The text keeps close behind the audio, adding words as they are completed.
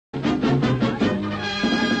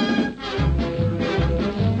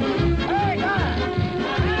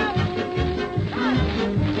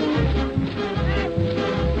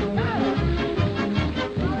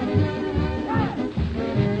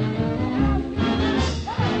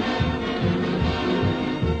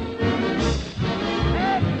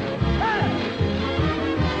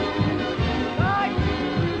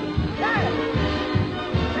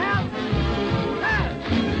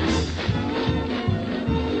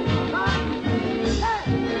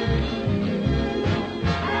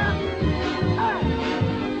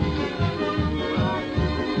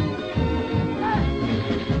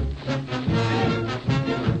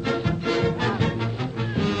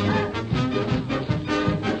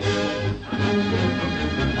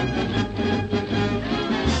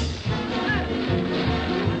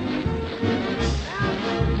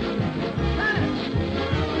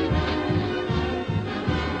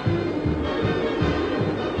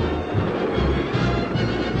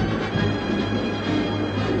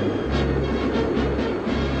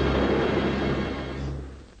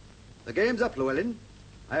game's up, Llewellyn.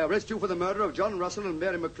 I arrest you for the murder of John Russell and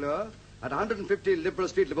Mary McClure at 150 Liberal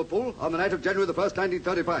Street, Liverpool, on the night of January the 1st,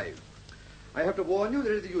 1935. I have to warn you that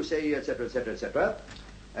anything you say, etc., etc., etc.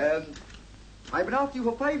 I've been after you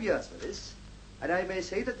for 5 years for this, and I may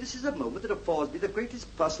say that this is a moment that affords me the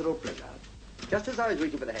greatest personal pleasure. Just as I was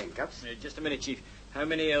waiting for the handcuffs... Just a minute, Chief. How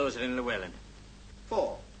many L's are in Llewellyn?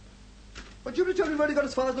 4. But you tell me you've only got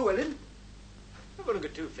as far as Llewellyn? I've only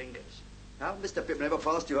got 2 fingers. Now, Mr. Pip never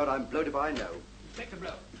passed you out. I'm blowed if I know. Inspector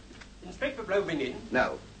Blow. Inspector Blow been in?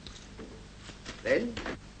 No. Then,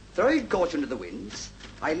 throwing caution to the winds,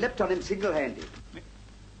 I leapt on him single-handed.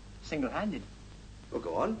 Single-handed? Oh,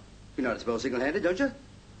 go on. You know how to spell single-handed, don't you?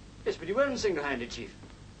 Yes, but you weren't single-handed, Chief.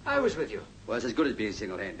 I was with you. Well, it's as good as being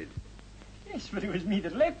single-handed. Yes, but it was me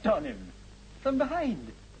that leapt on him. From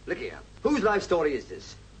behind. Look here. Whose life story is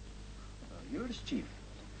this? Well, yours, Chief.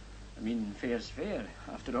 I mean, fair's fair.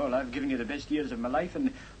 After all, I've given you the best years of my life, and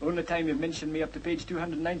the only time you've mentioned me up to page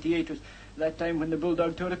 298 was that time when the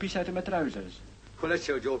bulldog tore a piece out of my trousers. Well, that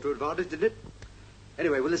showed you all to advantage, didn't it?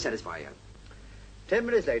 Anyway, will this satisfy you? 10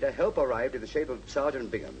 minutes later, help arrived in the shape of Sergeant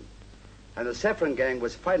Bingham, and the Saffron gang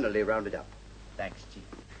was finally rounded up. Thanks, Chief.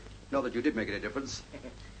 Not that you did make any difference.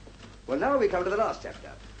 Well, now we come to the last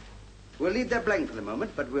chapter. We'll leave that blank for the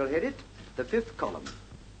moment, but we'll head it the 5th column.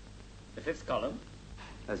 The 5th column?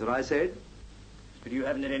 That's what I said. But you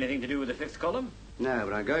haven't had anything to do with the 5th column? No,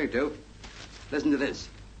 but I'm going to. Listen to this.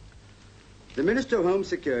 The Minister of Home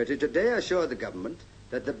Security today assured the government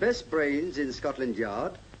that the best brains in Scotland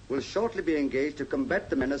Yard will shortly be engaged to combat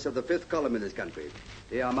the menace of the 5th column in this country.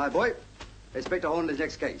 Here are my boy. Inspector Hornleigh's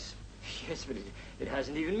next case. Yes, but it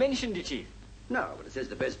hasn't even mentioned you, Chief. No, but it says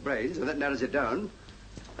the best brains, and that narrows it down.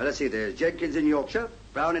 Now, let's see, there's Jenkins in Yorkshire,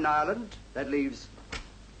 Brown in Ireland. That leaves...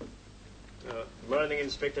 Morning,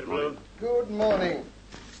 Inspector Blow. Good morning.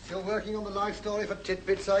 Still working on the life story for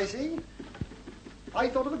Titbits, I see? I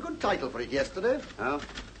thought of a good title for it yesterday. Oh?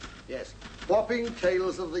 Yes. Whopping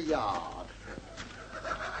Tales of the Yard.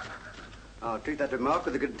 I'll treat that remark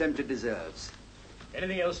with the contempt it deserves.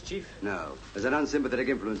 Anything else, Chief? No. There's an unsympathetic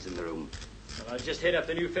influence in the room. Well, I'll just head up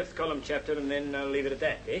the new 5th column chapter and then I'll leave it at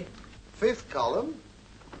that, eh? 5th column?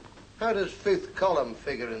 How does 5th column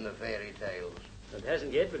figure in the fairy tales? It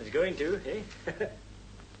hasn't yet, but it's going to, eh?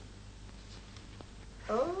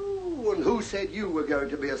 Oh, and who said you were going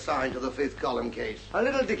to be assigned to the 5th column case? A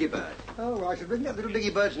little dicky bird. Oh, I should bring that little Dicky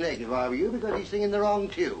Bird's neck if I were you, because he's singing the wrong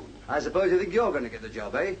tune. I suppose you think you're going to get the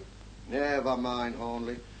job, eh? Never mind,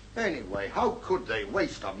 Hornleigh. Anyway, how could they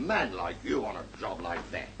waste a man like you on a job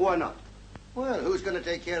like that? Why not? Well, who's going to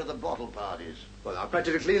take care of the bottle parties? Well, I'll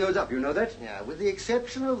practically clean those up, you know that? Yeah, with the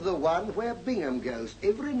exception of the one where Bingham goes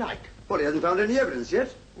every night. Well, he hasn't found any evidence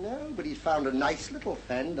yet. No, but he's found a nice little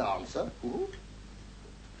fan dancer. Ooh.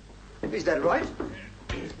 Is that right?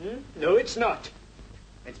 No, it's not.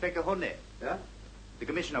 Inspector Hornleigh. Yeah? The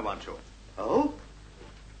Commissioner wants you. Oh?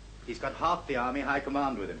 He's got half the Army High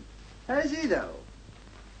Command with him. Has he, though?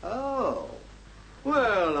 Oh.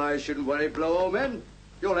 Well, I shouldn't worry, Blow, old man.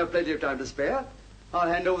 You'll have plenty of time to spare. I'll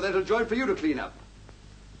hand over that little joint for you to clean up.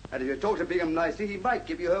 And if you talk to Bingham nicely, he might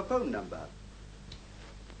give you her phone number.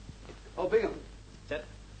 Oh, Bingham. Sir?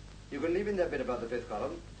 You can leave in that bit about the 5th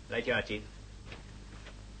column. Right you are, Chief.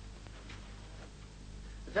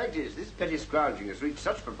 The fact is, this petty scrounging has reached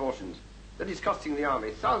such proportions that it's costing the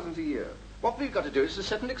army thousands a year. What we've got to do is to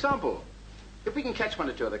set an example. If we can catch one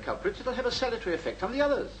or two of the culprits, it'll have a salutary effect on the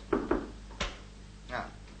others. Ah.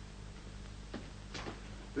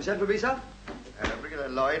 You sent for me, sir? Brigadier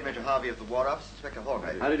Lloyd, Major Harvey of the War Office, Inspector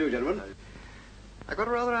Hornleigh. How do you do, gentlemen? I've got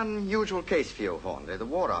a rather unusual case for you, Hornleigh. The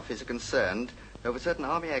War Office are concerned over certain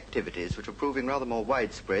army activities which are proving rather more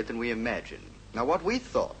widespread than we imagined. Now, what we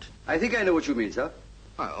thought... I think I know what you mean, sir.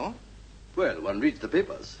 Oh? Well, one reads the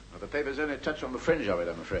papers. Well, the papers only touch on the fringe of it,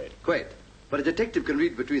 I'm afraid. Quite. But a detective can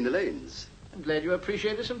read between the lanes. I'm glad you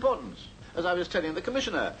appreciate its importance. As I was telling the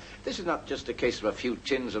Commissioner, this is not just a case of a few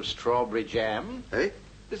tins of strawberry jam. Eh?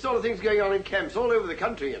 This sort of thing's going on in camps all over the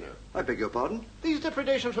country, you know. I beg your pardon? These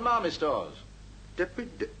depredations from army stores.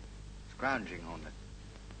 Scrounging, Hornleigh.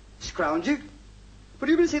 Scrounging? But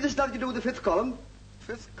you going to say there's nothing to do with the 5th column?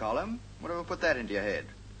 5th column? Whatever put that into your head?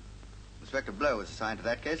 Inspector Blow was assigned to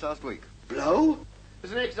that case last week. Blow?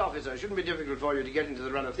 As an ex-officer, it shouldn't be difficult for you to get into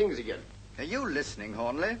the run of things again. Are you listening,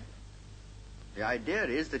 Hornleigh? The idea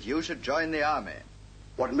is that you should join the army.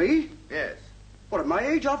 What, me? Yes. What, at my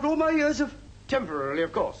age, after all my years of... Temporarily,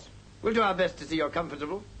 of course. We'll do our best to see you're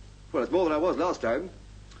comfortable. Well, it's more than I was last time.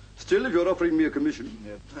 Still, if you're offering me a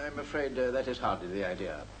commission... I'm afraid that is hardly the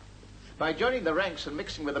idea. By joining the ranks and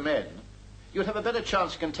mixing with the men, you'd have a better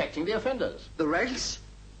chance of contacting the offenders. The ranks?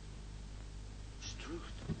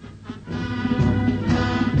 Struth.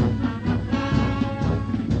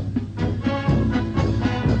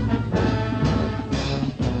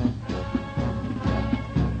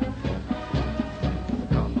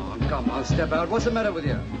 step out. What's the matter with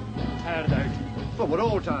you? Tired out. Well, we're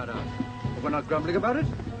all tired out. But we're not grumbling about it.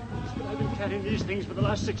 But I've been carrying these things for the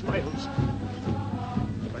last 6 miles.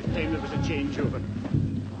 By the time there was a changeover.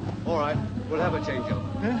 All right, we'll have a changeover.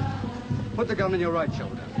 Huh? Put the gun on your right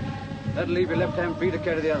shoulder. That'll leave your left hand free to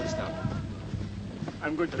carry the other stuff.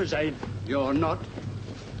 I'm going to resign. You're not.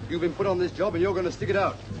 You've been put on this job and you're going to stick it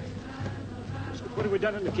out. So what have we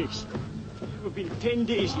done in the case? We've been 10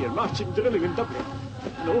 days here, marching, drilling in Dublin.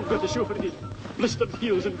 And all we've got to show for it is blistered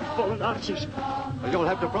heels and fallen arches. Well, you'll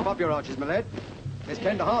have to prop up your arches, my lad. It's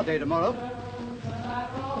Kandahar Day tomorrow.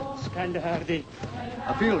 It's Kandahar Day.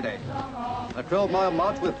 A field day. A 12-mile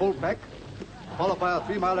march with full pack, followed by a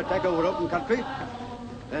 3-mile attack over open country.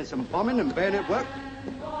 Then some bombing and bayonet work.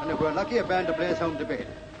 And if we're lucky, a band to play us home to bed.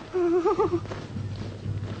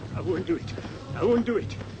 I won't do it. I won't do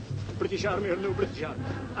it. British Army or no British Army.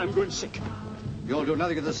 I'm going sick. You'll do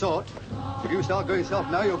nothing of the sort. If you start going soft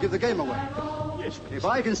now, you'll give the game away. Yes, please. If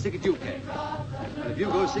I can stick it, you can. And if you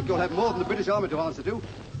go sick, you'll have more than the British Army to answer to.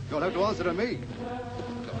 You'll have to answer to me.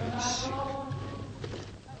 Going sick.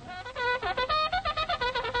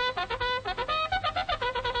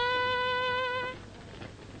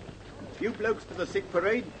 You blokes for the sick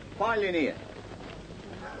parade, file in here.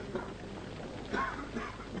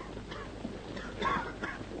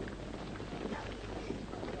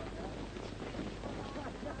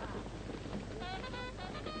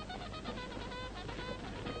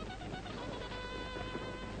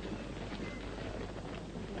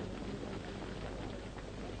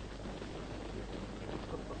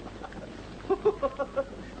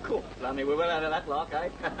 Cool, Blimey, we're well out of that lock, eh?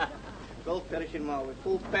 Both perishing while we're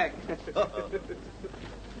full pack.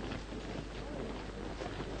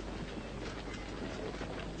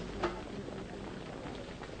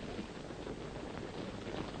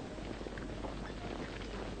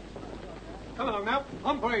 Come along now.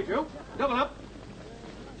 On parade, you. Double up.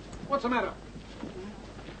 What's the matter?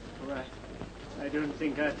 Well, I don't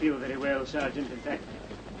think I feel very well, Sergeant. In fact,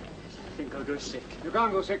 I think I'll go sick. You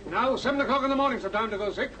can't go sick now. 7 o'clock in the morning's the time to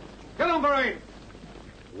go sick. Get on parade.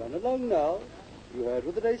 Run along now. You heard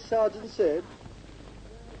what the day sergeant said.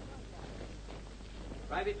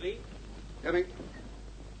 Private Lee. Coming.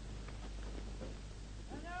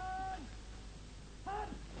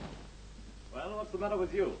 Well, what's the matter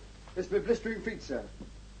with you? It's my blistering feet, sir.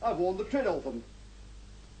 I've worn the tread off them.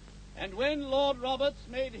 And when Lord Roberts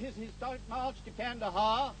made his historic march to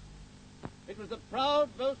Kandahar, it was the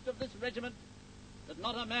proud boast of this regiment that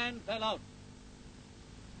not a man fell out.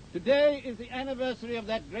 Today is the anniversary of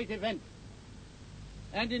that great event.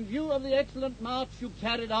 And in view of the excellent march you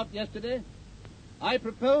carried out yesterday, I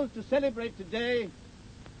propose to celebrate today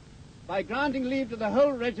by granting leave to the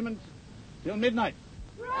whole regiment till midnight.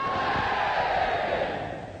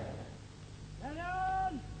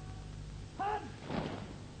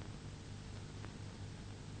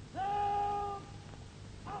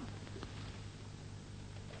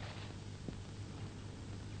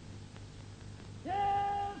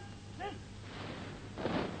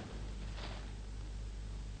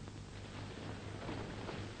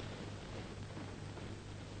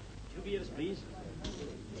 Beers, please.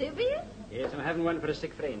 2 beers? Yes, I'm having one for a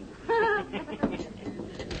sick friend. Oh,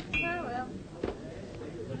 well.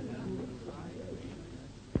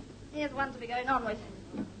 Here's one to be going on with.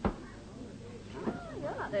 Oh,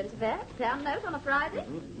 you're not dirty bad. £1 note on a Friday.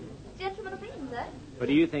 Gentleman opinions, eh? What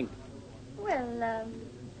do you think? Well,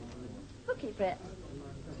 hooky, perhaps.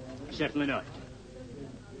 Certainly not.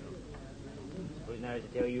 Suppose now to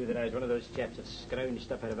tell you that I was one of those chaps that scrounge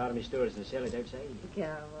stuff out of army stores and sell it outside. Come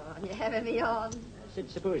on, you're having me on. I said,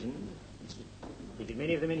 supposing. You get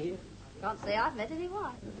many of them in here? Can't say I've met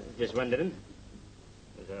anyone. Just wondering.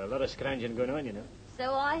 There's a lot of scrounging going on, you know.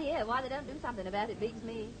 So I hear. Why they don't do something about it beats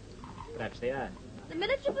me. Perhaps they are. The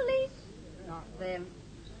military police? Not them.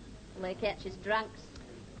 All they catch is drunks.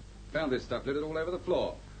 Found this stuff littered all over the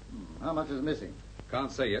floor. How much is missing?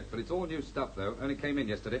 Can't say yet, but it's all new stuff, though. Only came in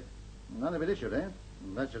yesterday. None of it issued, eh?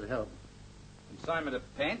 That should help. Consignment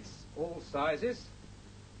of pants, all sizes.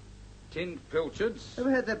 Tinned pilchards.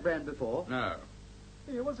 Ever had that brand before? No.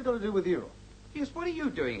 Hey, what's it got to do with you? Yes, what are you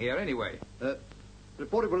doing here, anyway?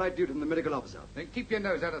 Reporting for light duty from the medical officer. Then keep your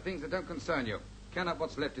nose out of things that don't concern you. Count up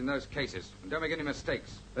what's left in those cases, and don't make any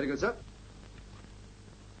mistakes. Very good, sir.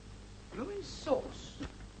 Blowing sauce.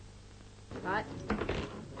 Right.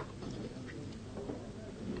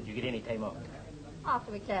 Did you get any time off?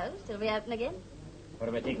 After we close, till we open again. Or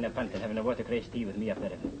am I taking a punt and having a watercress tea with me up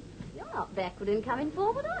there? You're not backward in coming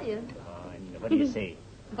forward, are you? Oh, I mean, what do you say?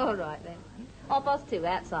 All right, then. 2:30,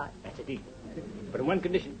 outside. That's a deal. But on one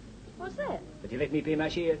condition. What's that? That you let me pay my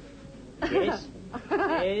share. Yes?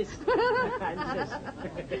 Yes. Francis.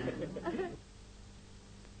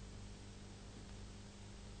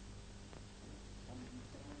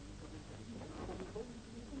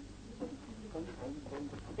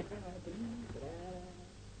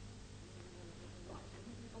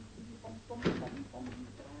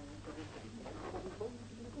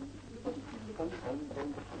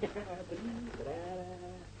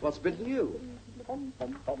 What's bitten you? What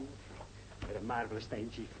a marvellous time,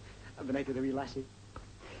 Chief. Of the night of the wee lassie.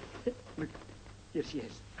 Look, here she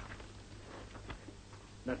is.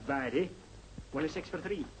 Not bad, eh? 1 6 for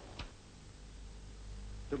 3.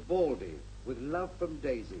 To Baldy, with love from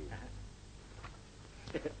Daisy.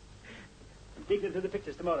 I'm taking her to the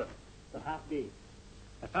pictures tomorrow. The half day.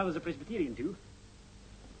 My father's a Presbyterian, too.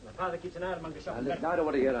 My father keeps an ironmonger shop. Now, listen, I don't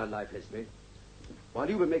want to hear our life history. While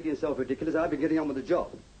you've been making yourself ridiculous, I've been getting on with the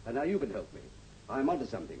job. And now you can help me. I'm onto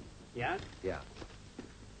something. Yeah? Yeah.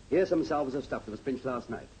 Here's some salvers of stuff that was pinched last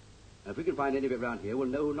night. And if we can find any of it around here, we'll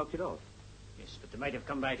know who knocked it off. Yes, but they might have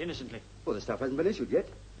come by it innocently. Well, the stuff hasn't been issued yet.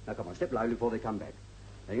 Now, come on, step lively before they come back.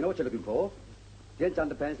 Now, you know what you're looking for? Gents'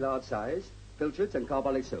 underpants, large size, filchards, and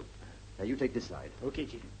carbolic soap. Now, you take this side. Okay,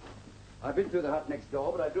 Chief. I've been through the hut next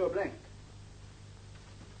door, but I drew a blank.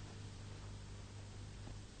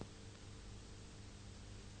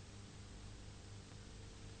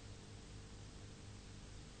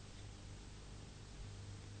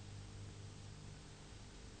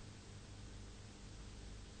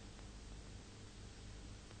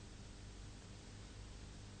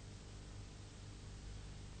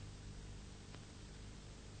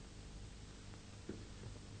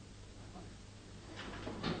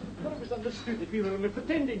 It was understood that we were only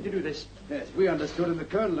pretending to do this. Yes, we understood and the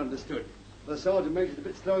colonel understood. The sergeant major's a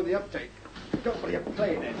bit slow in the uptake. Don't worry, you're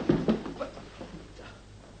playing it.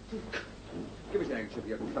 Give us an handkerchief,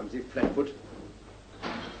 you clumsy flatfoot.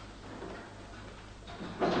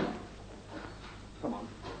 Come on.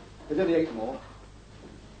 There's only 8 more.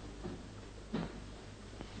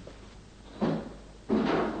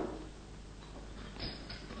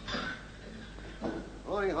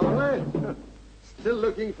 Morning, Hornleigh. Still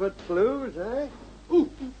looking for clues, eh? Ooh!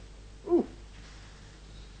 Ooh!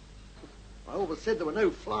 I always said there were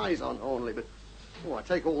no flies on Hornleigh, but... Oh, I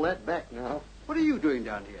take all that back now. What are you doing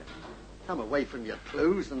down here? Come away from your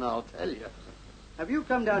clues and I'll tell you. Have you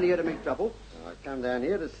come down here to make trouble? I've come down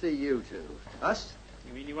here to see you two. Us?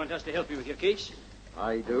 You mean you want us to help you with your case?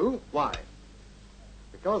 I do. Why?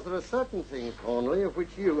 Because there are certain things, Hornleigh, of which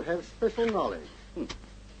you have special knowledge. Well,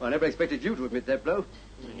 I never expected you to admit that, blow.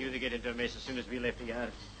 We knew to get into a mess as soon as we left the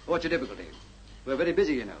yard. What's your difficulty? We're very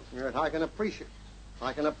busy, you know. Yes, I can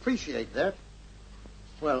appreciate that.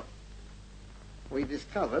 Well, we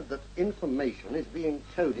discovered that information is being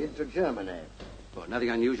coded to Germany. Well, nothing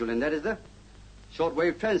unusual in that, is there?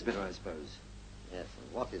 Shortwave transmitter, I suppose. Yes,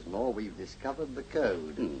 and what is more, we've discovered the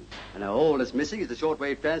code. And now all that's missing is the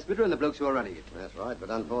shortwave transmitter and the blokes who are running it. That's right,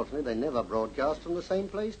 but unfortunately they never broadcast from the same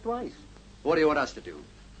place twice. What do you want us to do?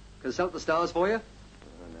 Consult the stars for you?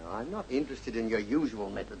 Oh, no, I'm not interested in your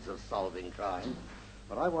usual methods of solving crime.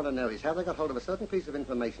 What I want to know is how they got hold of a certain piece of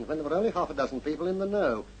information when there were only half a dozen people in the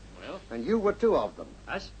know. Well? And you were 2 of them.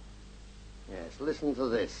 Us? Yes, listen to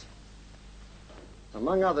this.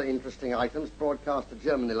 Among other interesting items broadcast to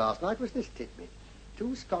Germany last night was this tidbit.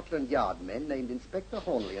 2 Scotland Yard men named Inspector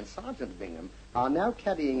Hornleigh and Sergeant Bingham are now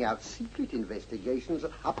carrying out secret investigations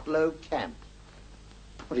at Uplow Camp.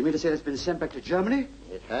 What do you mean to say it's been sent back to Germany?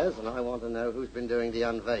 It has, and I want to know who's been doing the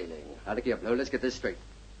unveiling. Now, look here, Blow, let's get this straight.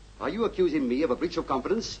 Are you accusing me of a breach of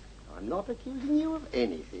confidence? I'm not accusing you of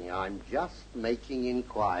anything. I'm just making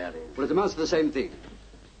inquiries. Well, it amounts to the same thing.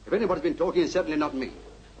 If anybody's been talking, it's certainly not me.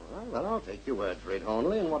 All right, well, I'll take your word for it,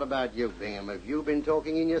 Hornleigh. And what about you, Bingham? Have you been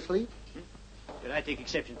talking in your sleep? Did I take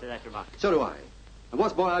exception to that remark? So do I. And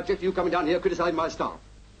what's more, I object to you coming down here criticizing my staff.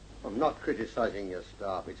 I'm not criticizing your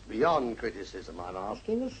staff. It's beyond criticism. I'm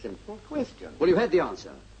asking a simple question. Well, you had the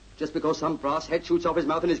answer. Just because some brass head shoots off his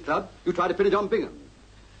mouth in his club, you try to pin it on Bingham.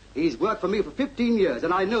 He's worked for me for 15 years,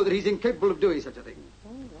 and I know that he's incapable of doing such a thing.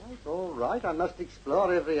 All right. I must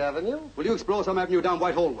explore every avenue. Will you explore some avenue down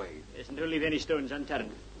Whitehall Way? Yes, and don't leave any stones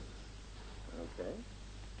unturned. Okay.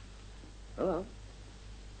 Hello.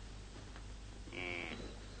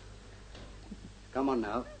 Come on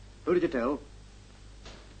now. Who did you tell?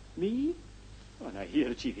 Me? Oh, now,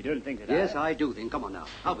 here, Chief, you don't think that Yes, I do think. Come on now.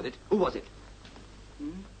 Out with it. Who was it?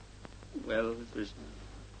 Well, it was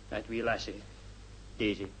that wee lassie,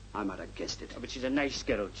 Daisy. I might have guessed it. Oh, but she's a nice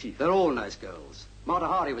girl, Chief. They're all nice girls. Martha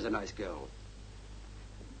Hardy was a nice girl.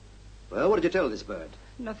 Well, what did you tell this bird?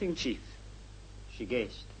 Nothing, Chief. She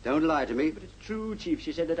guessed. Don't lie to me. But it's true, Chief.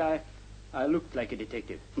 She said that I looked like a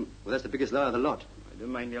detective. Well, that's the biggest lie of the lot. I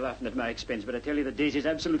don't mind you laughing at my expense, but I tell you that Daisy's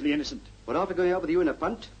absolutely innocent. But after going out with you in a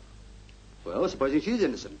punt? Well, supposing she's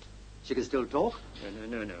innocent. She can still talk?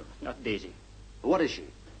 No, not Daisy. What is she?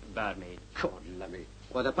 Barmaid. God, lummy.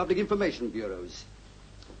 Why, the Public Information Bureaus.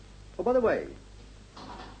 Oh, by the way,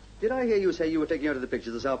 did I hear you say you were taking her to the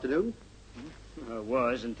pictures this afternoon? I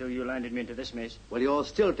was, until you landed me into this mess. Well, you're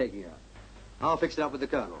still taking her. I'll fix it up with the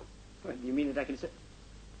Colonel. Well, you mean that I can say...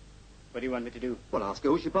 What do you want me to do? Well, ask her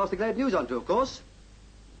who she passed the glad news on to, of course.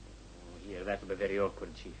 Oh, here, that'll be very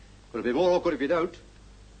awkward, Chief. Well, it'll be more awkward if you don't.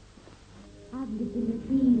 I've lived in the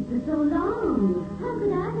trees for so long. How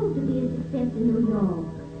could I hope to be a success in New York?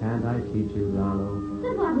 Can't I teach you, Lalo?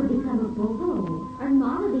 Then what would become of Bobo or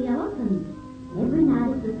Mama the elephant? Every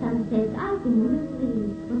night as the sun sets, I sing them to sleep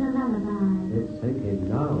with a lullaby. It's sinking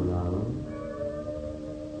now, Lalo.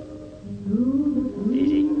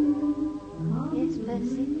 Daisy. Yes,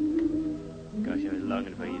 Percy? Gosh, I was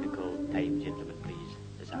longing for you to call time, gentlemen, please,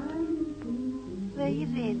 this afternoon. Were you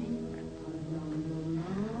really?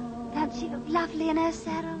 Don't she look lovely in her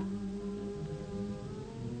saddle?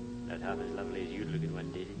 Not half as lovely as you look in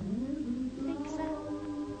one, Daisy. Think so?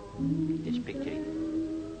 Just picture it.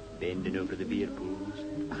 Bending over the beer pools.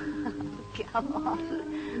 Come on.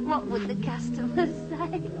 What would the customers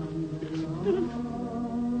say?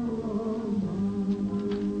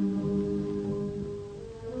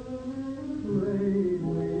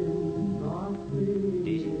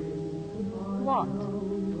 Daisy. What?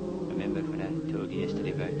 Remember when I told you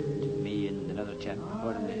yesterday about me and another chap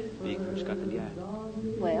Hornleigh being from Scotland Yard?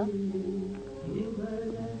 Well? You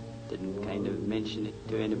didn't kind of mention it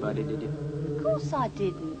to anybody, did you? Of course I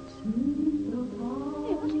didn't.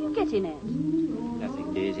 Hey, what are you getting at?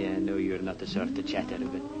 Nothing, Daisy. I know you're not the sort to chatter,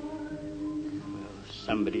 but... Well,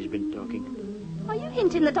 somebody's been talking. Are you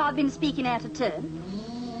hinting that I've been speaking out of turn?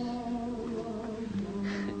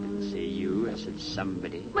 I didn't say you, I said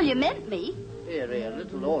somebody. Well, you meant me. Here,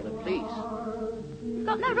 little order, please. You've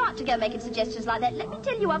got no right to go making suggestions like that. Let me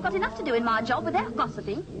tell you, I've got enough to do in my job without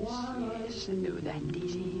gossiping. Yes, I know that,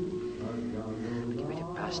 Daisy. But you might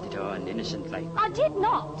have passed it on innocent like. I did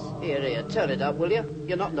not. Here, turn it up, will you?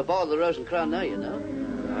 You're not in the bar of the Rose and Crown now, you know.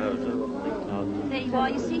 There you are,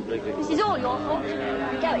 you see. This is all your fault. Go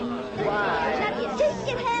in. Now, take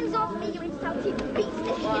your hands off me, you insulting beast.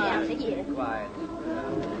 Let's get out of here. Quiet.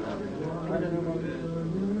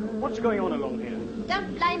 What's going on along here?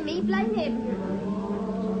 Don't blame me, blame him.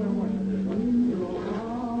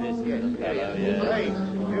 Hey,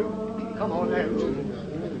 you, come on out.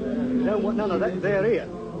 Don't want none of that there here.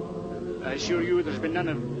 I assure you there's been none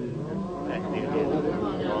of that there.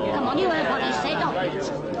 Come on, you heard what he said.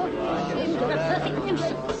 Seems to be a perfect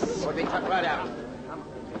nuisance. We'll be tucked right out.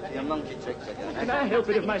 Your monkey tricks again. Can I help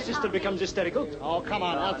it if my sister becomes hysterical? Oh, come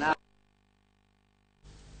on, now.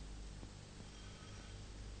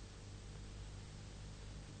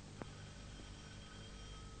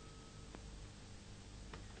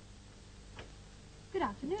 Good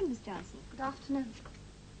afternoon, Miss Johnson. Good afternoon.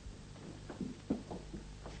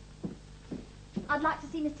 I'd like to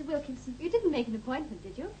see Mr. Wilkinson. You didn't make an appointment,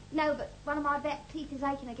 did you? No, but one of my back teeth is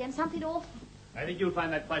aching again. Something awful. I think you'll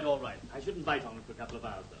find that quite all right. I shouldn't bite on it for a couple of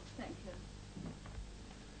hours, though. Thank you.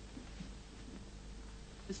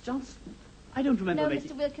 Miss Johnson, I don't remember No,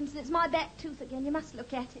 making... Mr. Wilkinson, it's my back tooth again. You must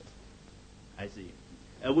look at it. I see.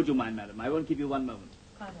 Would you mind, madam? I won't keep you one moment.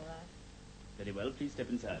 Quite all right. Very well. Please step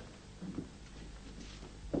inside.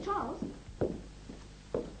 Charles?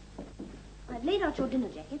 I've laid out your dinner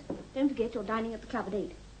jacket. Don't forget you're dining at the club at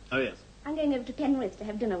 8. Oh, yes. I'm going over to Penrith to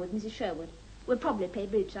have dinner with Mrs. Sherwood. We'll probably play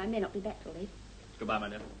bridge, so I may not be back till 8. Goodbye, my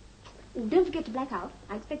dear. Oh, don't forget to black out.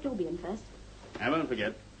 I expect you'll be in first. I won't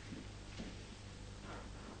forget.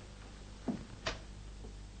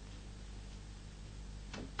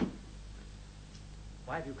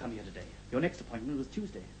 Why have you come here today? Your next appointment was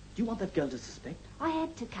Tuesday. Do you want that girl to suspect? I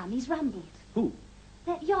had to come. He's rumbled. Who?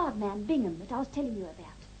 That yard man, Bingham, that I was telling you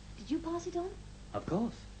about. Did you pass it on? Of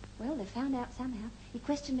course. Well, they found out somehow. He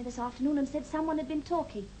questioned me this afternoon and said someone had been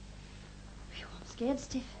talking. Phew, I'm scared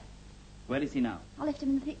stiff. Where is he now? I left him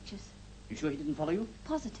in the pictures. You sure he didn't follow you?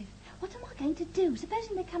 Positive. What am I going to do?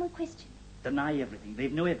 Supposing they come and question me. Deny everything.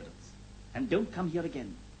 They've no evidence. And don't come here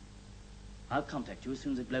again. I'll contact you as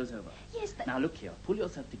soon as it blows over. Yes, but... Now, look here. Pull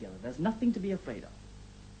yourself together. There's nothing to be afraid of.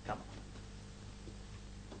 Come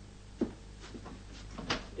on.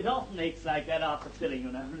 It often aches like that after filling,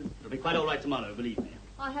 you know. It'll be quite all right tomorrow, believe me.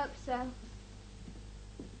 I hope so.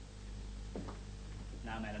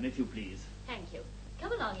 Now, madam, if you please. Thank you.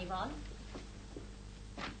 Come along, Yvonne.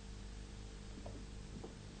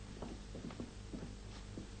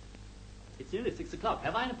 It's It's nearly 6 o'clock.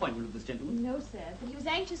 Have I an appointment with this gentleman? No, sir, but he was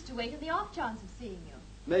anxious to wait on the off chance of seeing you.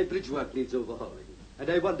 My bridge work needs overhauling, and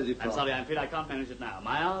I wondered if... I'm sorry, I'm afraid I can't manage it now.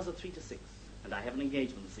 My hours are 3 to 6, and I have an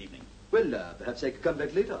engagement this evening. Well, perhaps I could come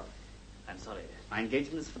back later. I'm sorry. My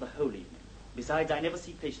engagement is for the whole evening. Besides, I never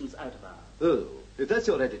see patients out of hours. Oh, if that's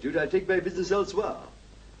your attitude, I'll take my business elsewhere.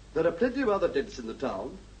 There are plenty of other dentists in the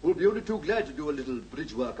town who will be only too glad to do a little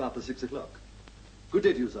bridge work after 6 o'clock. Good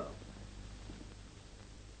day to you, sir.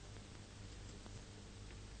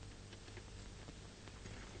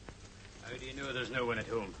 How do you know there's no one at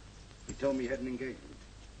home? He told me he had an engagement.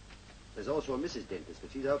 There's also a Mrs. Dentist, but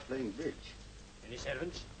she's out playing bridge. Any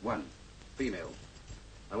servants? One. Female.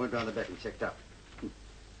 I went round the back and checked up.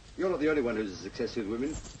 You're not the only one who's a success with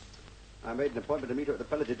women. I made an appointment to meet her at the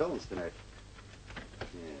Palette Dance tonight.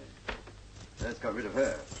 Yeah. That's got rid of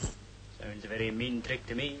her. Sounds a very mean trick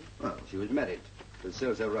to me. Well, she was married. But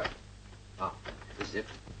serves her right. Ah, this is it.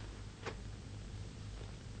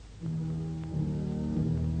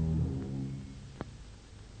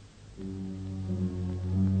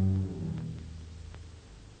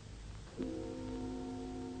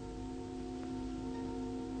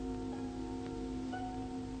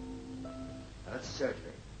 That's surgery.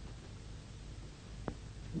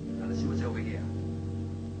 Now let's see what's over here.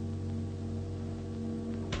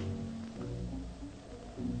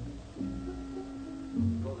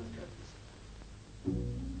 Draw those curtains.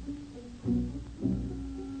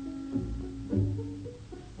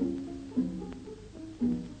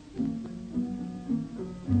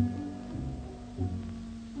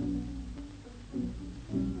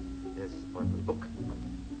 There's his appointment book.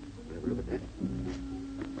 We'll have a look at that.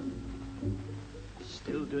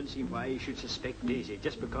 Still don't see why you should suspect Daisy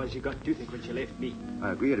just because you got toothache when she left me.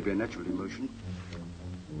 I agree it'd be a natural emotion.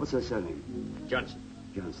 What's her surname? Johnson.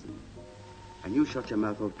 Johnson. And you shut your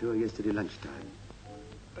mouth off to her yesterday lunchtime.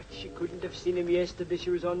 But she couldn't have seen him yesterday. She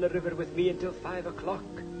was on the river with me until 5 o'clock.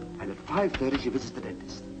 And at 5:30 she visits the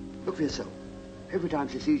dentist. Look for yourself. Every time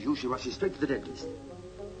she sees you, she rushes straight to the dentist.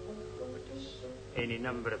 Any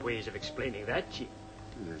number of ways of explaining that, Chief.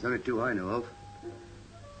 There's only two I know of.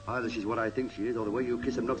 Either she's what I think she is, or the way you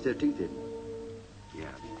kiss them knocks their teeth in.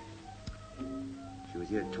 Yeah. She was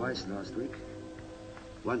here twice last week.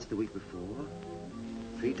 Once the week before.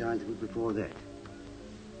 3 times the week before that.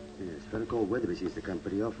 Yes, a fellow called Weatherby sees the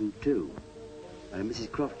company often, too. And Mrs.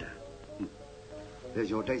 Crofter. There's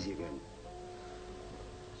your Daisy again.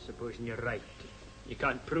 Supposing you're right. You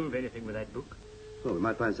can't prove anything with that book. Well, we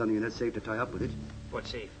might find something in that safe to tie up with it. What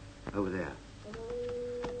safe? Over there.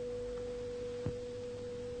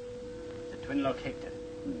 The twin lock Hector.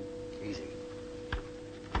 Easy.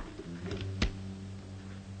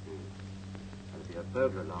 That'll be a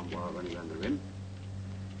burglar alarm wire running around the rim.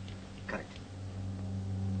 Cut it.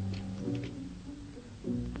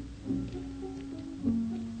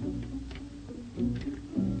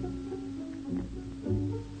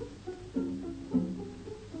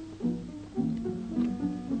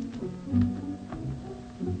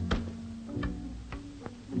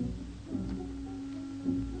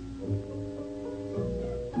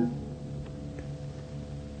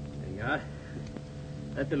 There you are.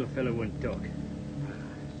 That little fellow won't talk.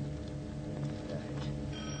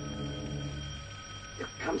 Here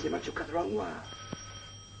comes him, you cut the wrong wire.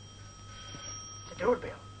 The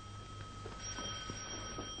doorbell.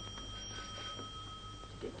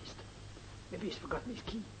 The dentist. Maybe he's forgotten his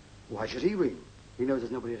key. Why should he ring? He knows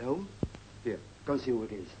there's nobody at home. Here, go and see who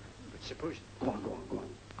it is. But suppose... Go on, go on, go on.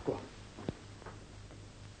 Go on.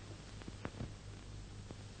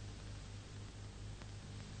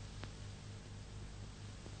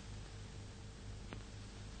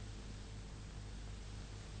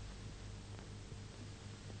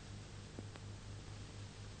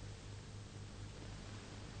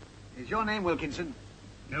 Is your name Wilkinson?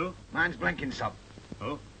 No. Mine's Blenkinsop.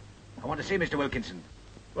 Oh? I want to see Mr. Wilkinson.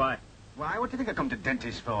 Why? Why, what do you think I come to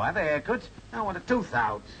dentist for? Have a haircut? I want a tooth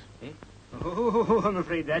out. Eh? Oh, I'm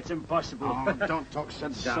afraid that's impossible. Oh, don't talk so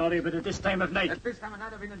daft. Sorry, but at this time of night... At this time of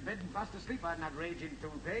night, I've been in bed and fast asleep. I'd not raging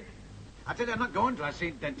toothache. I tell you, I'm not going till I see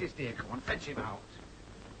dentist here. Come on, fetch him out.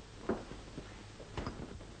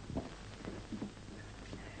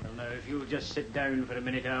 Well, now, if you'll just sit down for a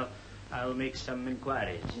minute, I'll make some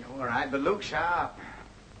inquiries. All right, but look sharp.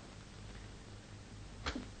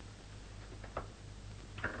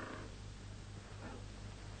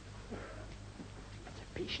 That's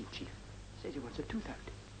a patient, Chief. Says he wants a tooth out.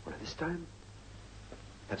 What, this time?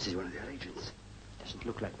 Perhaps he's one of their agents. Doesn't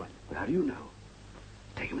look like one. Well, how do you know?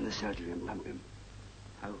 Take him in the surgery and lump him.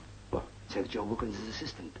 How? Well, say that you're Wilkins's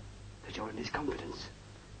assistant. That you're in his confidence.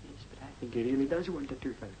 Yes, but I think he really does want a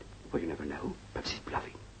tooth out. Well, you never know. Perhaps he's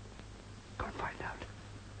bluffing. Come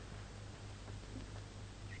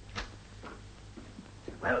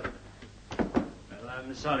Well,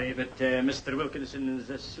 I'm sorry, but Mr. Wilkinson's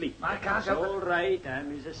asleep. I can't It's help it. all right.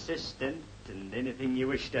 I'm his assistant, and anything you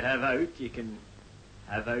wish to have out, you can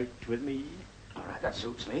have out with me. All right, that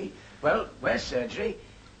suits me. Well, where's surgery?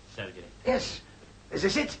 Surgery. Yes. Is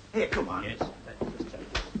this it? Here, come on. Yes, that's the surgery.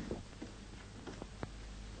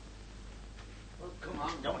 Well, come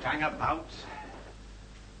on, don't hang about.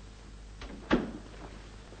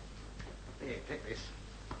 Here, take this.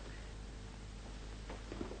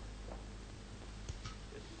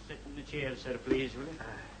 Just sit in the chair, sir, please, will you? Now,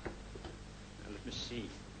 let me see.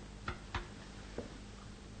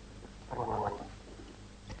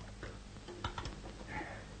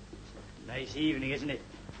 Nice evening, isn't it?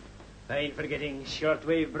 Fine for getting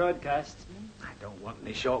shortwave broadcasts. I don't want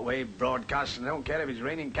any shortwave broadcasts, and I don't care if it's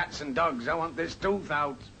raining cats and dogs. I want this tooth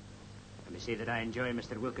out. Let me say that I enjoy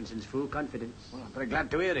Mr. Wilkinson's full confidence. Well, I'm very glad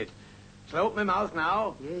to hear it. Shall I open my mouth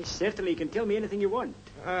now? Yes, certainly. You can tell me anything you want.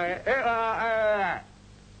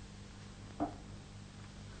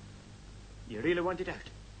 You really want it out?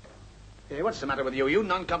 Hey, what's the matter with you? You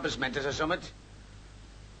non-compass mentis or something?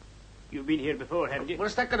 You've been here before, haven't you?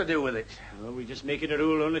 What's that got to do with it? Well, we just make it a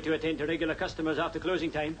rule only to attend to regular customers after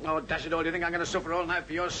closing time. Oh, dash it all, do you think I'm going to suffer all night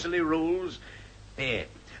for your silly rules? Here,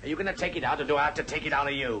 are you going to take it out, or do I have to take it out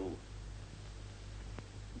of you?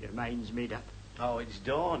 Your mind's made up. Oh, it's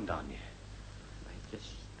dawned on you. Right,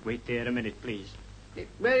 just wait there a minute, please.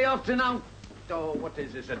 Where are you off to now? Oh, what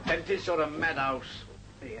is this, a dentist or a madhouse?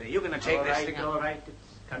 Here, are you going to take this thing out? All right,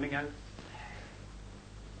 it's coming out.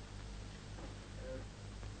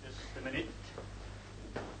 Just a minute.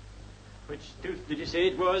 Which tooth did you say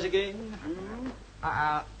it was again? Hmm?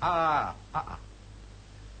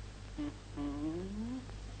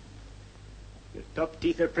 Your top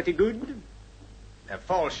teeth are pretty good. They're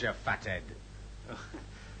false, you fathead. Oh,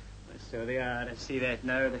 so they are. I see that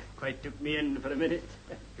now. They quite took me in for a minute.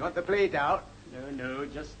 You want the plate out? No,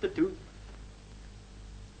 just the tooth.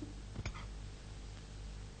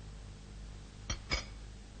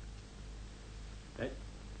 Right.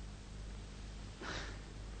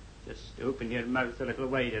 Just open your mouth a little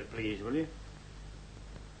wider, please, will you?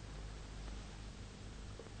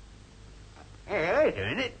 Hey,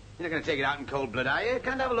 doing it. You're not going to take it out in cold blood, are you?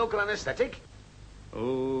 Can't have a local anaesthetic.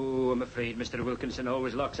 Oh, I'm afraid Mr. Wilkinson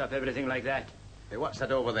always locks up everything like that. Hey, what's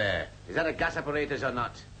that over there? Is that a gas apparatus or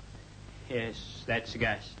not? Yes, that's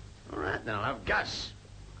gas. All right, then I'll have gas.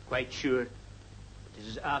 Quite sure. This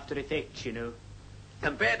is after effects, you know.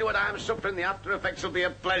 Compared to what I'm suffering, the after effects will be a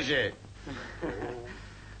pleasure.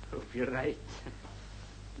 Hope you're right.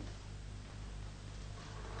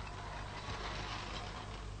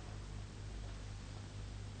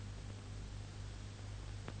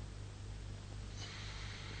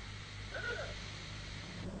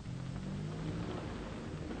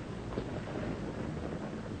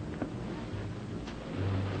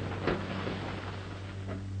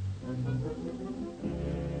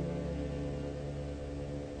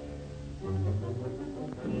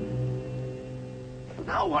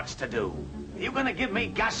 Now what's to do? Are you going to give me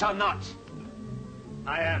gas or not?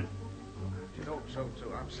 I am. I should hope so,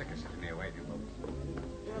 too. I'm sick of sitting here waiting.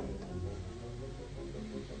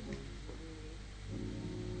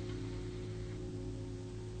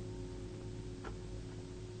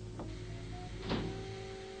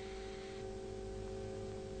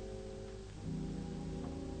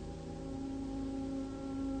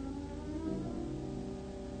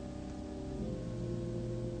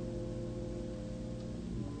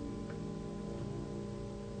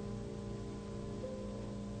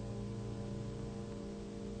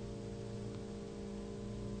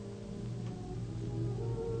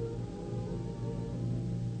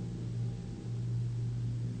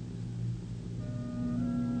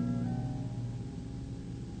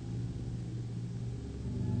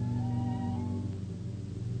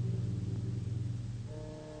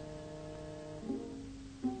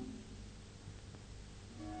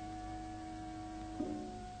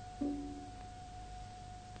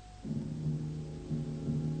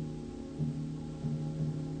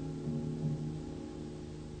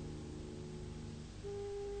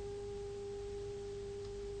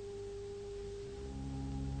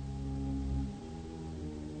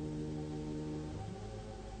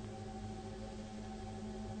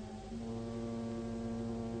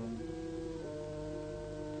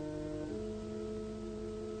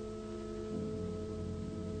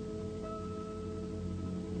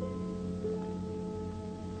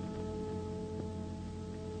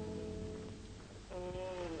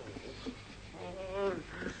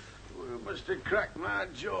 Must have cracked my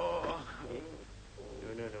jaw.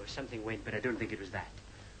 No. Something went, but I don't think it was that.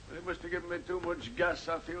 It must have given me too much gas.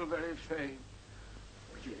 I feel very faint.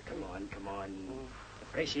 Dear, come on, come on. The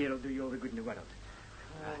fresh air will do you all the good in the world.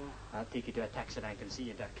 I'll take you to a taxi and I can see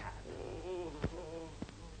you in that car.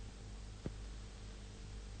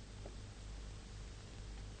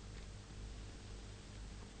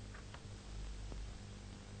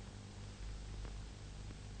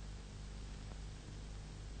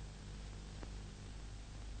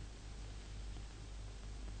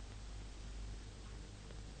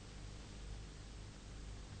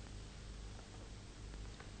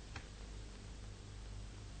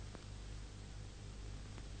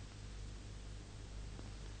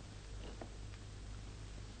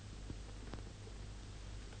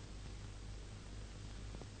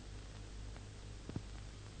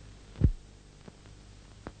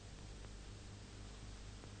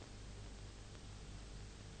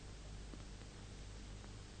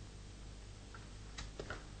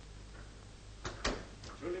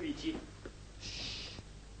 Shh.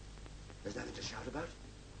 There's nothing to shout about.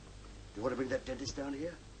 Do you want to bring that dentist down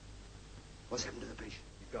here? What's happened to the patient?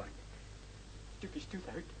 He's gone. Took his tooth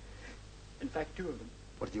out. In fact, 2 of them.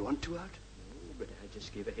 What, do you want 2 out? Oh, but I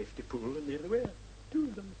just gave a hefty pull and there they were. 2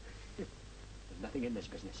 of them. There's nothing in this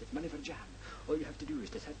business. It's money for jam. All you have to do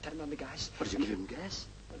is just turn on the gas. What, did you give him gas?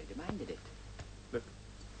 Well, he demanded it. Look.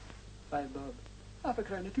 5 bob. Half a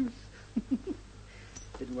crown a tooth.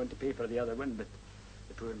 Didn't want to pay for the other one, but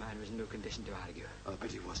the poor man was in no condition to argue. I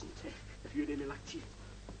bet he wasn't. Have you had any luck, Chief?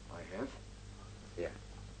 I have. Here.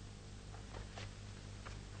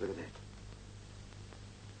 Look at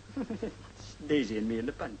that. It's Daisy and me in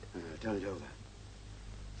the punt. Turn it over.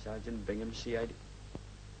 Sergeant Bingham, CID.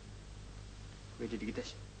 Where did you get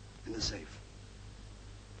this? In the safe.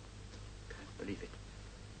 Can't believe it.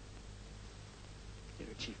 You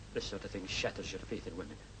know, Chief, this sort of thing shatters your faith in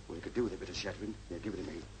women. Well, you could do with a bit of shattering. Here, give it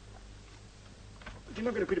to me. But you're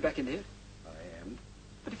not going to put it back in there? I am.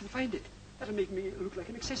 But if you find it, that'll make me look like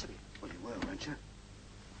an accessory. Well, you will, won't you?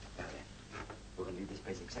 Now then, we're going to leave this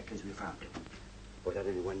place exactly as we found it. Without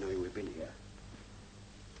anyone knowing we've been here.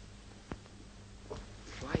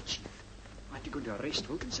 Why, Chief? Aren't you going to arrest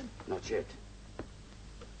Wilkinson? Not yet.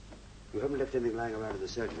 You haven't left anything lying around in the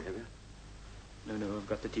surgery, have you? No, I've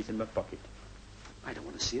got the teeth in my pocket. I don't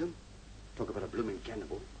want to see them. Talk about a blooming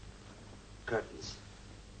cannibal. Curtains.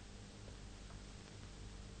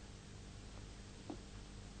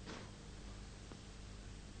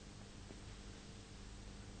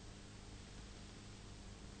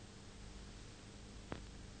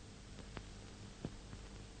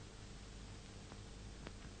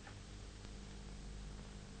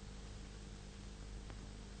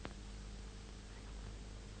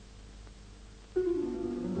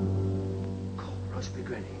 Be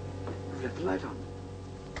Granny. You've left the light on.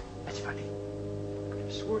 That's funny. I could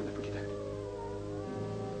have sworn I put it out.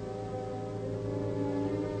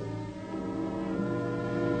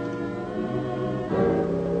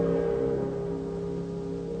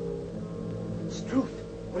 Struth,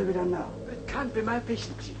 what have we done now? It can't be my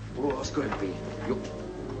patient, Chief. Oh, what's going to be? You...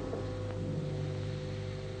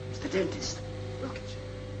 It's the dentist. Wilkinson.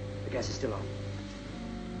 The gas is still on.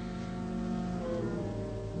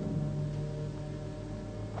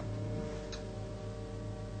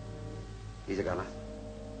 He's a gunner.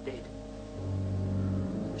 Dead.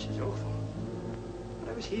 This is awful.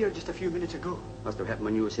 But I was here just a few minutes ago. Must have happened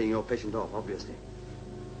when you were seeing your patient off, obviously.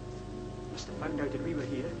 Must have found out that we were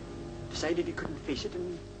here, decided he couldn't face it,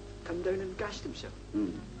 and come down and gassed himself.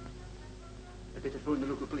 I'd better phone the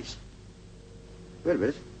local police. Wait a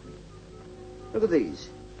minute. Look at these.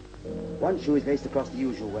 One shoe is laced across the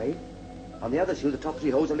usual way. On the other shoe, the top 3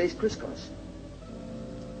 holes are laced crisscross.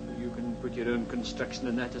 You can put your own construction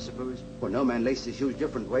on that, I suppose. Well, no man laced his shoes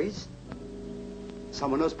different ways.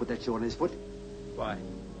 Someone else put that shoe on his foot. Why?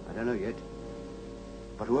 I don't know yet.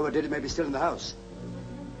 But whoever did it may be still in the house.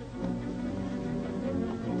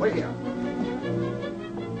 Wait here.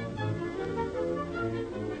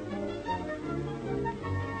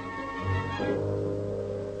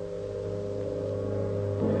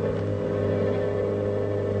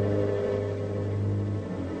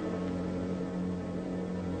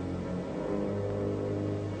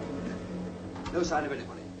 No sign of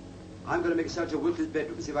anybody. I'm going to make a search of Wilkins'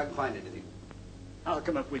 bedroom and see if I can find anything. I'll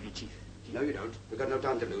come up with you, Chief. No, you don't. We've got no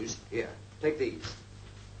time to lose. Here, take these.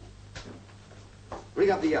 Ring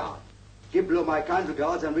up the yard. Give Blow my kind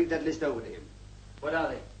regards and read that list over to him. What are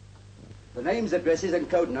they? The names, addresses, and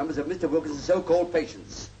code numbers of Mr. Wilkinson's so-called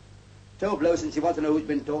patients. Tell Blow, since he wants to know who's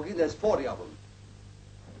been talking, there's 40 of them.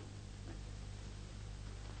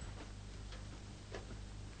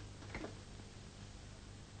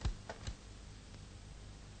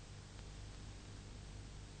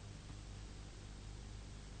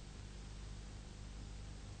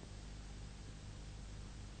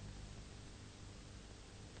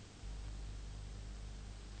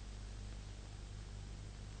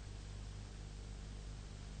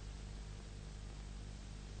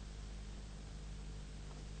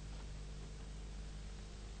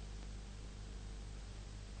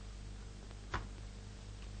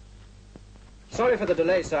 Sorry for the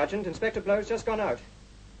delay, Sergeant. Inspector Blow's just gone out.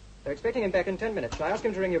 They're expecting him back in 10 minutes. Shall I ask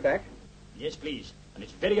him to ring you back? Yes, please. And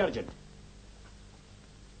it's very urgent.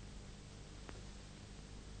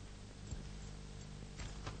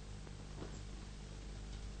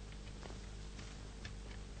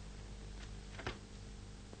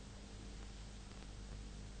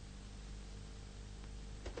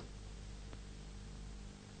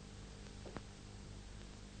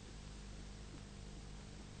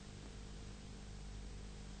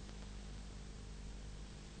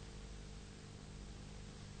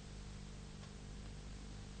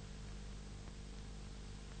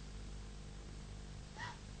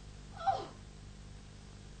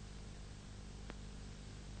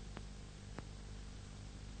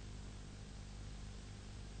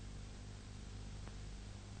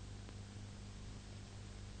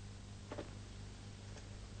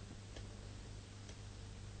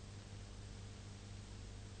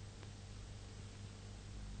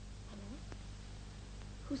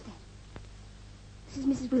 Who's that? This is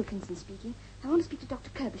Mrs. Wilkinson speaking. I want to speak to Dr.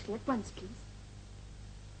 Kirbishley at once, please.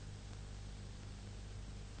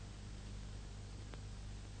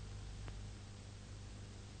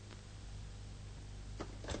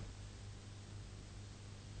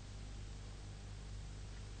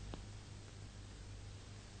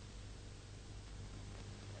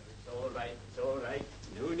 It's all right.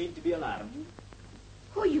 No need to be alarmed.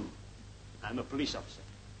 Who are you? I'm a police officer.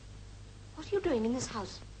 What are you doing in this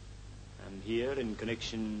house? I'm here in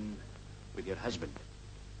connection with your husband.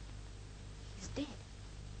 He's dead.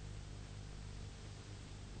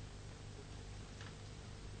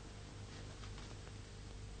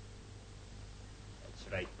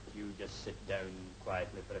 That's right. You just sit down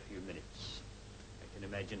quietly for a few minutes. I can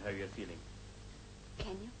imagine how you're feeling.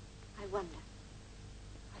 Can you? I wonder.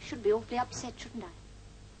 I should be awfully upset, shouldn't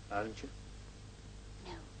I? Aren't you?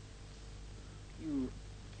 No.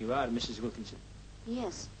 You are Mrs. Wilkinson?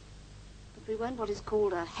 Yes. But we weren't what is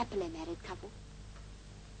called a happily married couple.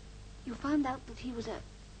 You found out that he was a...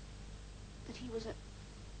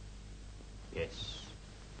 Yes.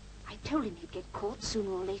 I told him he'd get caught sooner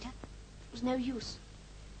or later. It was no use.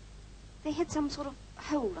 They had some sort of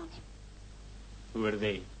hold on him. Who are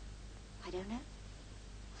they? I don't know.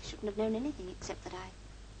 I shouldn't have known anything except that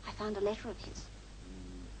I found a letter of his.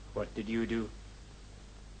 What did you do?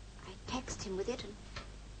 I texted him with it, and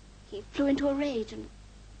he flew into a rage and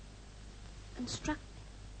struck me.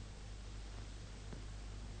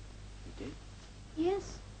 You did?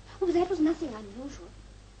 Yes. Oh, but that was nothing unusual.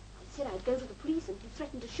 I said I'd go to the police, and he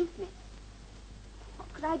threatened to shoot me.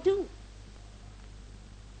 What could I do?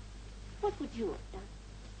 What would you have done?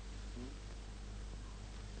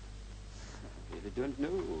 I really don't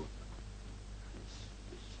know.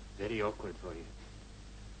 It's very awkward for you.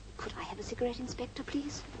 Could I have a cigarette, Inspector,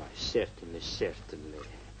 please? Why, certainly.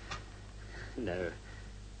 Now,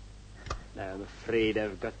 I'm afraid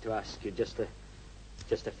I've got to ask you just a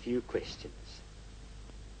few questions.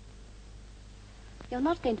 You're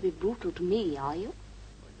not going to be brutal to me, are you?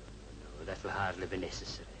 No, that will hardly be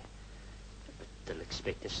necessary. But they'll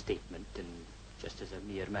expect a statement, and just as a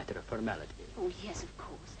mere matter of formality. Oh, yes, of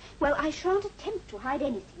course. Well, I shan't attempt to hide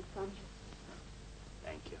anything from you.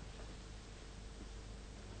 Thank you.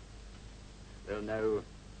 Well, now,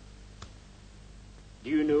 do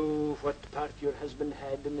you know what part your husband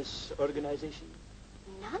had in this organization?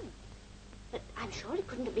 None. But I'm sure it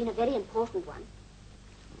couldn't have been a very important one.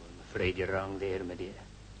 Oh, I'm afraid you're wrong there, my dear,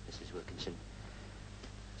 Mrs. Wilkinson.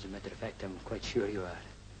 As a matter of fact, I'm quite sure you are.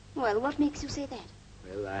 Well, what makes you say that?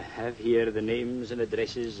 Well, I have here the names and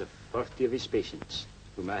addresses of 40 of his patients,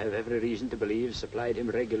 whom I have every reason to believe supplied him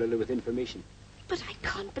regularly with information. But I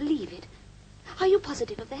can't believe it. Are you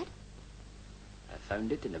positive of that? I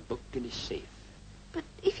found it in a book in his safe. But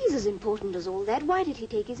if he's as important as all that, why did he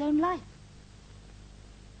take his own life?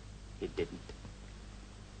 He didn't.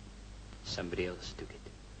 Somebody else took it.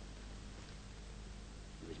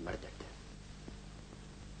 He was murdered.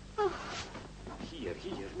 Oh. Here,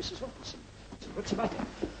 Mrs. Wilkinson. What's the matter?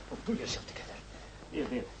 Oh, pull yourself together.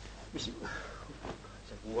 Here. Mrs. Is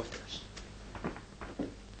that waters?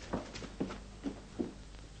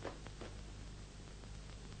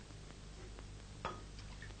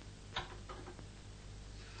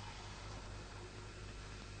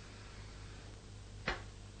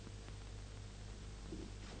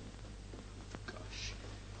 Gosh.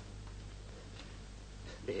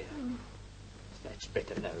 There. That's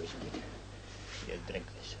better now, isn't it? Here, drink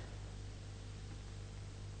this.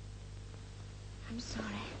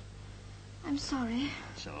 I'm sorry.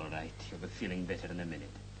 It's all right. You'll be feeling better in a minute.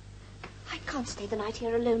 I can't stay the night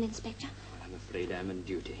here alone, Inspector. Well, I'm afraid I'm on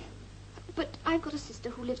duty. But I've got a sister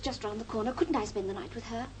who lives just round the corner. Couldn't I spend the night with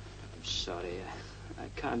her? I'm sorry. I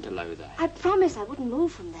can't allow that. I promise I wouldn't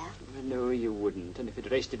move from there. No, you wouldn't. And if it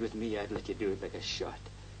rested with me, I'd let you do it like a shot.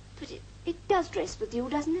 But it does rest with you,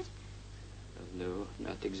 doesn't it? Well, no,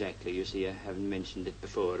 not exactly. You see, I haven't mentioned it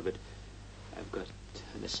before, but I've got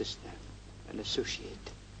an assistant, an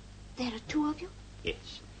associate. There are two of you?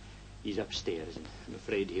 Yes. He's upstairs, and I'm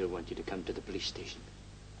afraid he'll want you to come to the police station.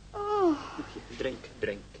 Oh. Drink.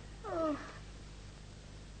 Oh.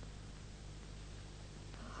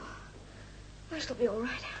 I shall be all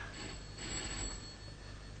right.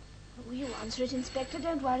 Oh, you answer it, Inspector.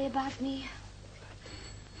 Don't worry about me.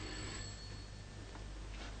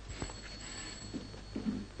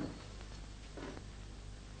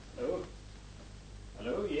 Hello?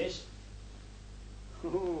 Hello, yes?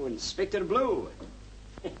 Oh, Inspector Blow.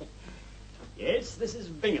 Yes, this is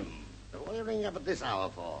Bingham. What are you ringing up at this hour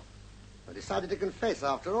for? I decided to confess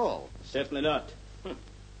after all. Certainly not.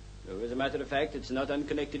 So, as a matter of fact, it's not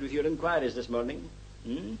unconnected with your inquiries this morning.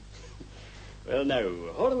 Well, now,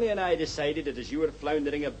 Hornleigh and I decided that as you were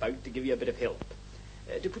floundering about to give you a bit of help,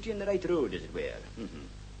 to put you in the right road, as it were.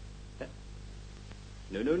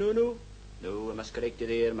 No, I must correct you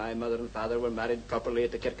there. My mother and father were married properly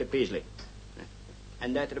at the kirk at Paisley.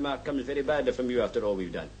 And that remark comes very badly from you after all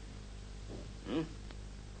we've done.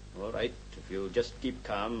 All right, if you'll just keep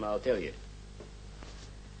calm, I'll tell you.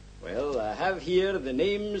 Well, I have here the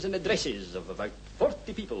names and addresses of about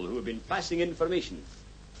 40 people who have been passing information.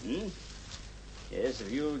 Yes,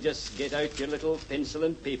 if you'll just get out your little pencil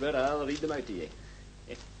and paper, I'll read them out to you.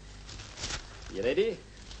 You ready?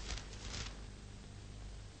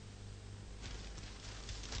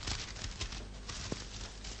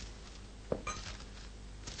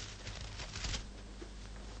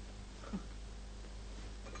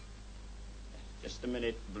 Just a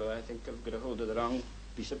minute, Blow. I think I've got a hold of the wrong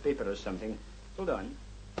piece of paper or something. Hold on.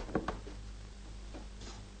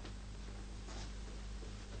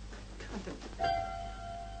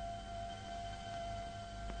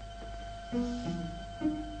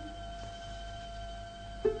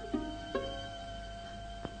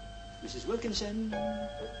 Mrs. Wilkinson.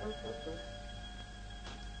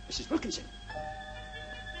 Mrs. Wilkinson.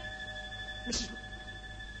 Mrs.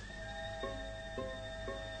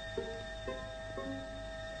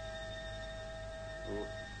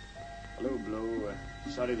 Hello, Blow.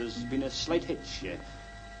 Sorry, there's been a slight hitch.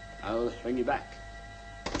 I'll ring you back.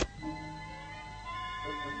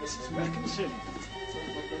 Mrs. Wilkinson.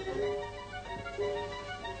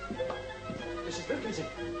 Mrs. Wilkinson.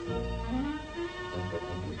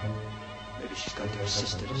 Maybe she's gone to her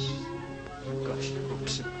sister's. Gosh, the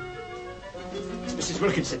books. It's Mrs.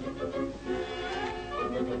 Wilkinson.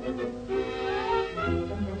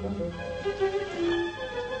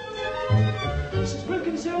 Mrs.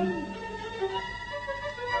 Wilkinson.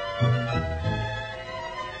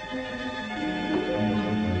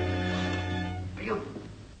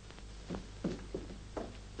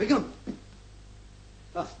 Bingham!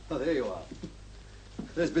 Oh, there you are.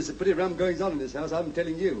 There's been some pretty rum goings on in this house, I'm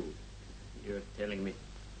telling you. You're telling me?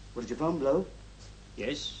 What did you phone, Blow?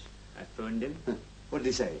 Yes, I phoned him. What did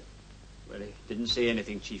he say? Well, he didn't say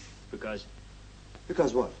anything, Chief, because...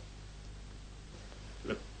 Because what?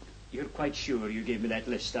 Look, you're quite sure you gave me that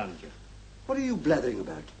list, aren't you? What are you blathering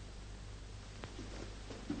about?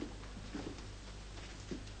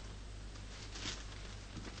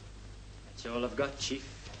 That's all I've got,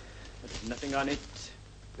 Chief. There's nothing on it.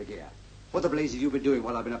 Look here. What the blaze have you been doing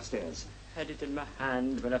while I've been upstairs? Had it in my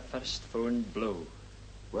hand when I first phoned Blow.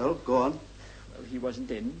 Well, go on. Well, he wasn't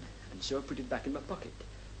in, and so I put it back in my pocket.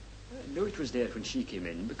 I know it was there when she came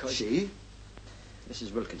in because... She?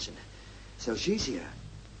 Mrs. Wilkinson. So she's here?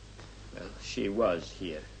 Well, she was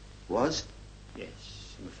here. Was?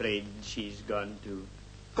 Yes. I'm afraid she's gone to...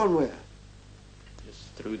 Gone where?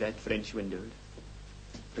 Just through that French window.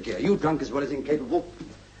 Look here, you drunk as well as incapable?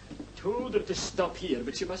 Told her to stop here,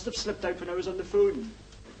 but she must have slipped out when I was on the phone.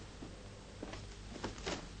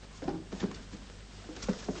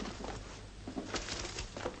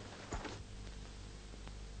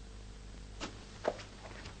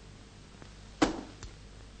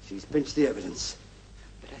 She's pinched the evidence.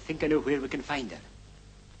 But I think I know where we can find her.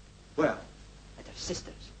 Where? At her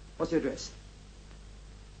sister's. What's the address?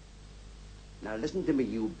 Now listen to me,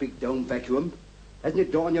 you big dome vacuum. Hasn't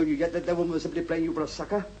it dawned on you yet that woman was simply playing you for a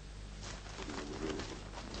sucker?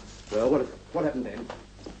 Well, what happened then?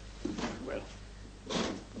 Well,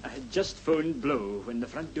 I had just phoned Blow when the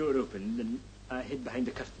front door opened and I hid behind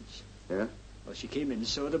the curtains. Yeah? Well, she came in,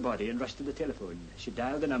 saw the body and rushed to the telephone. She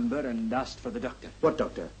dialed the number and asked for the doctor. What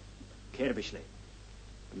doctor? Kerbishley.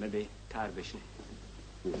 Or maybe Carbishley.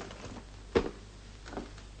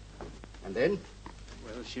 And then?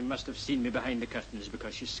 Well, she must have seen me behind the curtains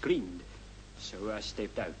because she screamed. So I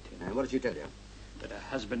stepped out. And what did she tell you? That her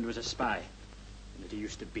husband was a spy and that he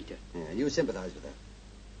used to beat her. Yeah, and you sympathise with her?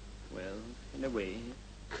 Well, in a way.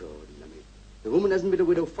 God, lummy. The woman hasn't been a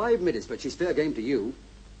widow 5 minutes, but she's fair game to you.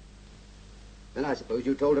 Then I suppose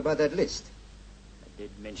you told her about that list. I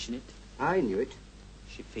did mention it. I knew it.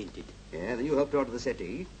 She fainted. Yeah, then you helped her onto the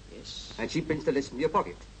settee. Yes. And she pinched the list from your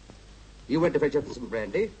pocket. You went to fetch her some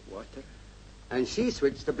brandy. Water. And she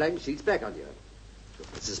switched the blank sheets back on you.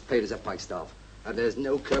 It's as plain as a pikestaff. And there's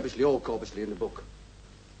no Kerbishley or Corbishley in the book.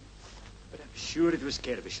 But I'm sure it was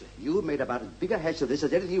Kerbishley. You made about as big a hash of this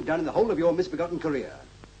as anything you've done in the whole of your misbegotten career.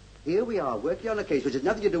 Here we are, working on a case which has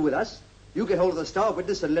nothing to do with us. You get hold of the star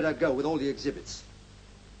witness and let her go with all the exhibits.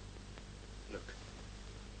 Look,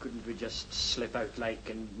 couldn't we just slip out like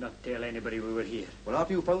and not tell anybody we were here? Well,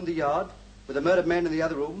 after you phoned the yard, with the murdered man in the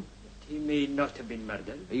other room... He may not have been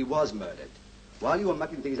murdered. He was murdered. While you were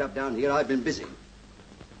mucking things up down here, I've been busy.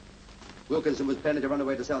 Wilkinson was planning to run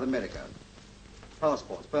away to South America.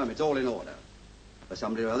 Passports, permits, all in order. But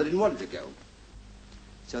somebody or other didn't want him to go.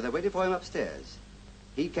 So they waited for him upstairs.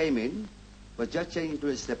 He came in, was just changing to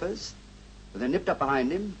his slippers, and they nipped up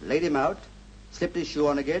behind him, laid him out, slipped his shoe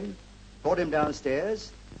on again, brought him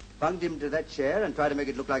downstairs, bunged him to that chair, and tried to make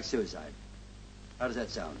it look like suicide. How does that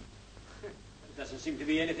sound? There doesn't seem to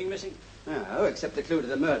be anything missing. No, except the clue to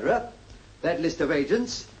the murderer, that list of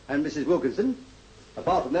agents, and Mrs. Wilkinson.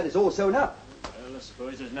 Apart from that, it's all sewn up. Well, I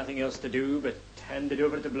suppose there's nothing else to do but hand it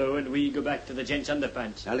over to Blow and we go back to the gents'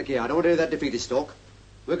 underpants. Now, look here, I don't want any of that defeatist talk.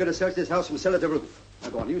 We're going to search this house from cellar to roof. Now,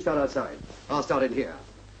 go on, you start outside. I'll start in here.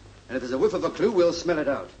 And if there's a whiff of a clue, we'll smell it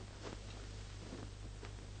out.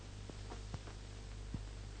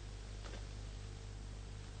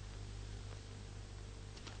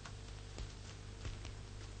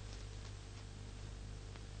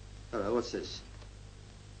 Hello, what's this?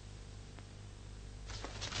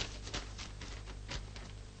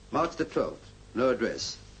 March the 12th. No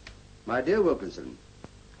address. My dear Wilkinson,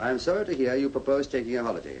 I am sorry to hear you propose taking a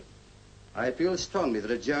holiday. I feel strongly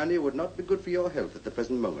that a journey would not be good for your health at the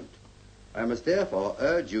present moment. I must therefore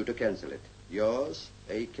urge you to cancel it. Yours,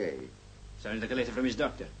 A.K. Sounds like a letter from his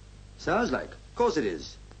doctor. Sounds like. Of course it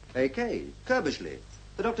is. A.K. Kerbishley.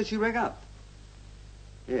 The doctor she rang up.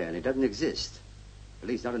 Yeah, and it doesn't exist. At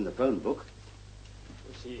least not in the phone book.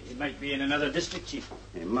 He might be in another district, Chief.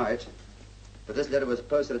 He might. But this letter was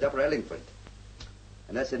posted at Upper Ellingford.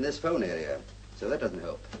 And that's in this phone area. So that doesn't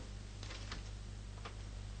help.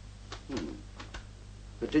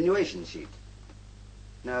 Continuation sheet.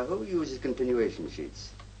 Now, who uses continuation sheets?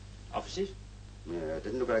 Offices? Yeah, it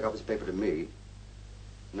doesn't look like office paper to me.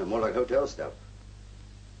 No, more like hotel stuff.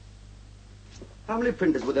 How many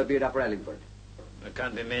printers would there be at Upper Ellingford? There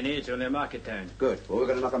can't be many. It's only a market town. Good. Well, we're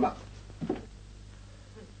going to knock them up.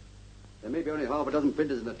 There may be only half a dozen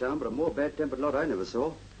printers in the town, but a more bad-tempered lot I never saw.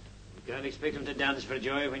 You can't expect them to dance for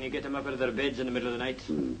joy when you get them up out of their beds in the middle of the night.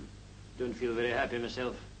 Don't feel very happy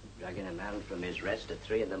myself. Dragging a man from his rest at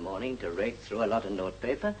 3 in the morning to rake through a lot of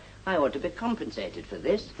notepaper. I ought to be compensated for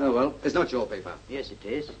this. Oh, well, it's not your paper. Yes, it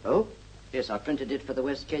is. Oh? Yes, I printed it for the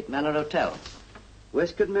Westgate Manor Hotel.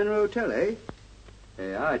 Westgate Manor Hotel, eh?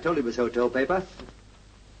 Yeah, I told him it was hotel paper.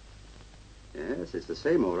 Yes, it's the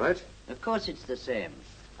same, all right. Of course it's the same.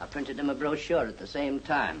 I printed him a brochure at the same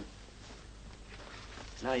time.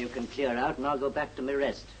 Now you can clear out and I'll go back to my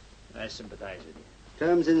rest. I sympathize with you.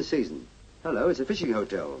 Terms in season. Hello, it's a fishing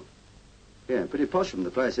hotel. Yeah, pretty posh from the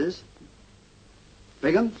prices.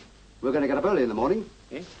 Bingham, we're going to get up early in the morning.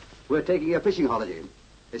 Eh? We're taking a fishing holiday.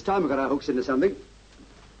 It's time we got our hooks into something.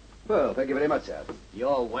 Well, thank you very much, sir.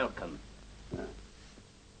 You're welcome.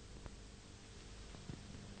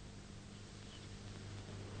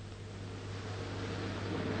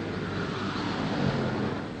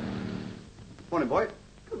 Morning, boy.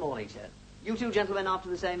 Good morning, sir. You two gentlemen after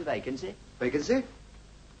the same vacancy? Vacancy?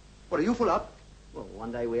 What, are you full up? Well,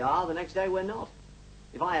 one day we are, the next day we're not.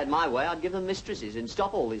 If I had my way, I'd give them mistresses and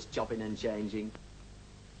stop all this chopping and changing.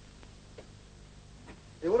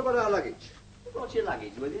 Hey, what about our luggage? You brought your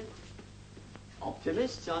luggage with you?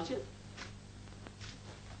 Optimists, aren't you?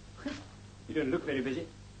 You don't look very busy.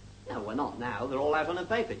 No, we're not now. They're all out on a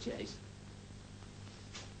paper chase.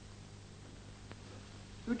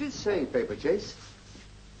 You did say paper chase.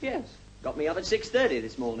 Yes. Got me up at 6:30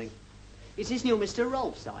 this morning. It's this new Mr.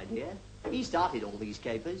 Rolfe's idea. He started all these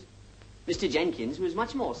capers. Mr. Jenkins was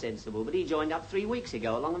much more sensible, but he joined up 3 weeks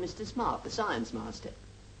ago along with Mr. Smart, the science master.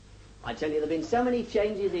 I tell you, there have been so many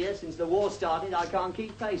changes here since the war started, I can't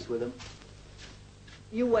keep pace with them.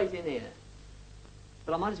 You wait in here.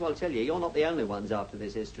 But I might as well tell you, you're not the only ones after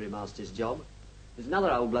this history master's job. There's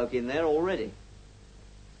another old bloke in there already.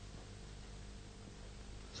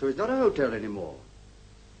 So it's not a hotel anymore.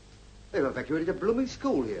 They've evacuated a blooming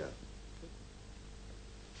school here.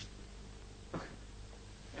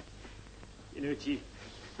 You know, Chief,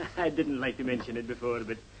 I didn't like to mention it before,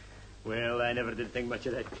 but, well, I never did think much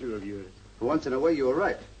of that clue of yours. For once in a way, you were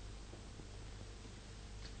right.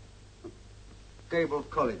 Cable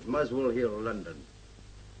College, Muswell Hill, London.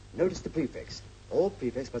 Notice the prefix. All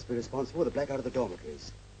prefects must be responsible for the blackout of the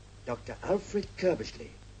dormitories. Dr. Alfred Kirbishley,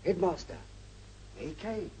 headmaster.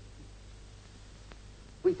 A.K.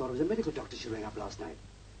 We thought it was a medical doctor she rang up last night.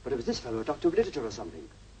 But it was this fellow, a doctor of literature or something.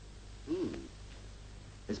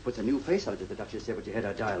 This puts a new face on it, as the Duchess said when she had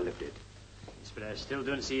her dial lifted. Yes, but I still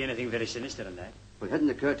don't see anything very sinister in that. Well, it hadn't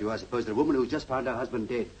occurred to you, I suppose, that a woman who's just found her husband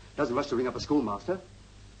dead doesn't rush to ring up a schoolmaster.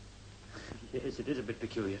 Yes, it is a bit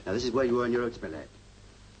peculiar. Now, this is where you earn your oats, my lad.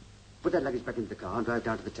 Put that luggage back into the car and drive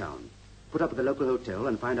down to the town. Put up at the local hotel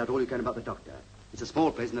and find out all you can about the doctor. It's a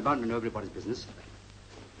small place and they're bound to know everybody's business.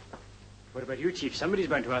 What about you, Chief? Somebody's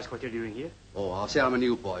bound to ask what you're doing here. Oh, I'll say I'm a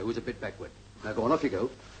new boy who's a bit backward. Now, go on, off you go.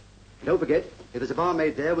 Don't forget, if there's a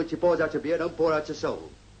barmaid there, when she pours out your beer, don't pour out your soul.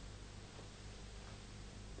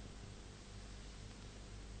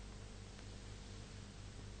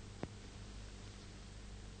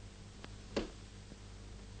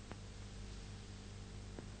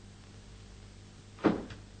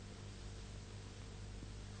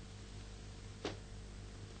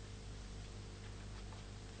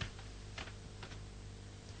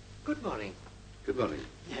 Good morning. Good morning.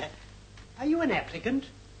 Are you an applicant?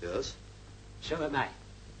 Yes? So am I.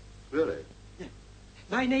 Really?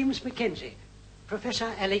 My name's Mackenzie.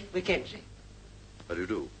 Professor Alec Mackenzie. How do you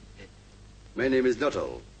do? My name is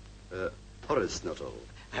Nuttall. Horace Nuttall.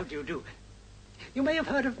 How do you do? You may have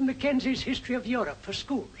heard of Mackenzie's History of Europe for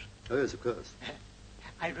schools. Oh, yes, of course.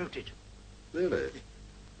 I wrote it. Really?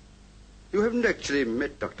 You haven't actually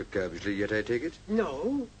met Dr. Kirbishley yet, I take it?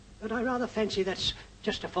 No, but I rather fancy that's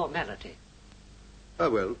just a formality. Ah,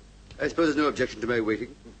 well, I suppose there's no objection to my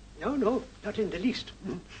waiting. No, not in the least.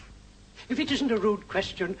 If it isn't a rude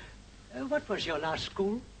question, what was your last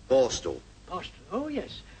school? Borstal. Boston. Oh,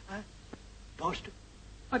 yes. Boston.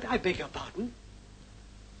 I beg your pardon?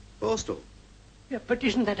 Borstal. Yeah, but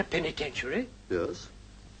isn't that a penitentiary? Yes.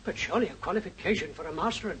 But surely a qualification for a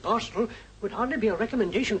master at Borstal would hardly be a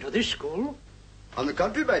recommendation to this school. On the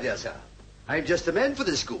contrary, my dear sir. I'm just the man for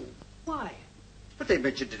this school. Why? But they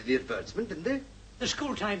mentioned it in the advertisement, didn't they? The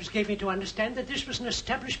school times gave me to understand that this was an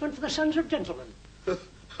establishment for the sons of gentlemen. Oh,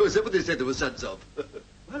 is that what they said there were sons of?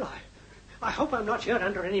 Well, I hope I'm not here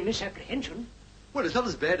under any misapprehension. Well, it's not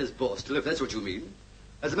as bad as Borstal, if that's what you mean.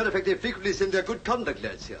 As a matter of fact, they frequently send their good conduct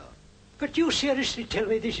lads here. But you seriously tell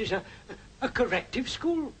me this is a corrective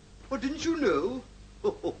school? Oh, didn't you know?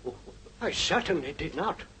 I certainly did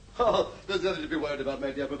not. Oh, there's nothing to be worried about,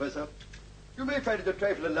 my dear Professor. You may find it a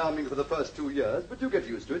trifle alarming for the first 2 years, but you get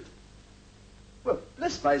used to it. Well,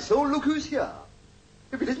 bless my soul, look who's here.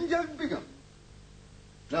 If it isn't young Bingham.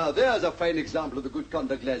 Now, there's a fine example of the good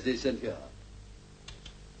conduct lads they sent here.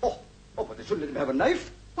 Oh, but they shouldn't let him have a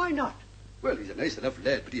knife. Why not? Well, he's a nice enough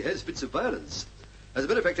lad, but he has fits of violence. As a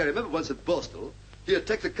matter of fact, I remember once at Borstal, he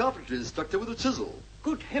attacked the carpentry instructor with a chisel.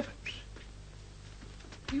 Good heavens.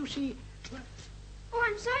 You see... Oh,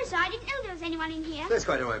 I'm sorry, sir. I didn't know there was anyone in here. That's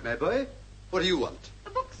quite all right, my boy. What do you want? A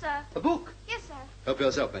book, sir. A book? Yes, sir. Help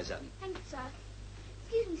yourself, my son. Thank you, sir.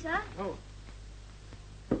 Excuse me, sir.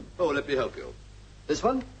 Oh, let me help you. This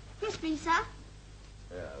one? Yes, please, sir.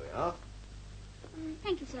 There we are.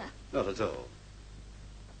 Thank you, sir. Not at all.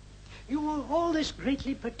 All this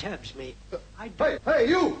greatly perturbs me. Hey,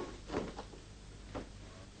 you!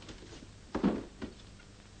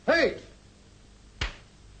 Hey!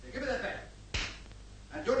 Give me that back.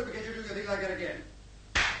 And don't forget you do anything like that again.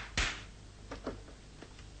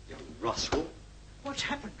 You rascal. What's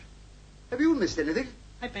happened? Have you missed anything?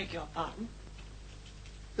 I beg your pardon?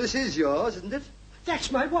 This is yours, isn't it?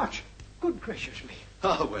 That's my watch. Good gracious me.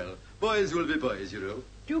 Ah, well, boys will be boys, you know.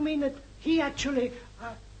 Do you mean that he actually...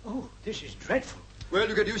 Oh, this is dreadful. Well,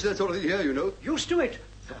 you get used to that sort of thing here, you know. Used to it?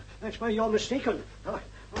 That's where you're mistaken.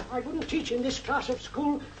 I wouldn't teach in this class of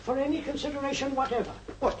school for any consideration whatever.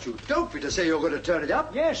 What, you don't mean to say you're going to turn it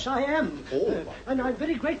up? Yes, I am. Oh, and I'm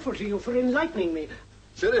very grateful to you for enlightening me.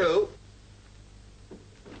 Cheerio.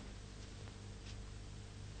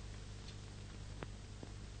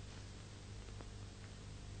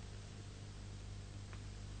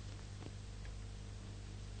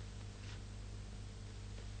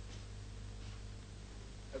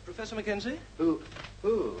 Professor Mackenzie?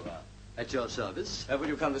 At your service. Will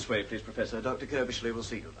you come this way, please, Professor? Dr. Kirbishley will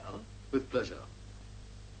see you now. With pleasure.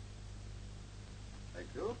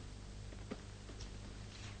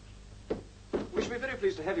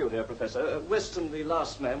 pleased to have you here, Professor. Weston, the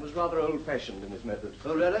last man, was rather old-fashioned in his methods.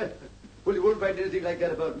 Oh, really? Well, you won't find anything like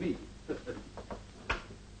that about me.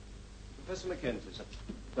 Professor Mackenzie, sir.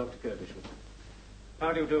 Dr. Kirby.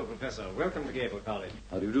 How do you do, Professor? Welcome to Gable College.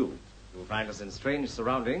 How do you do? You'll find us in strange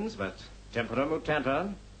surroundings, but tempora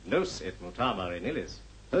mutanta, nos et mutama in illis.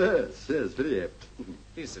 Yes, very apt.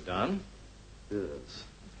 Please sit down. Yes.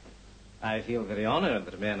 I feel very honored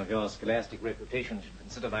that a man of your scholastic reputation should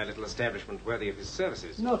consider my little establishment worthy of his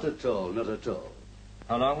services. Not at all, not at all.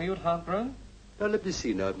 How long were you at Harker? Now, let me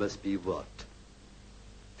see now. It must be what?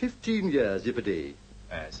 15 years, if a day.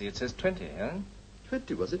 I see it says 20, huh?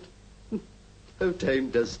 20, was it? Oh,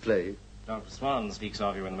 time does fly. Dr. Swan speaks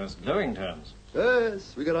of you in the most glowing terms.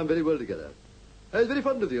 Yes, we got on very well together. I was very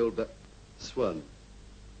fond of the old Swan.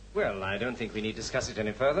 Well, I don't think we need discuss it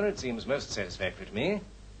any further. It seems most satisfactory to me.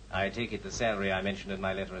 I take it the salary I mentioned in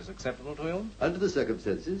my letter is acceptable to you? Under the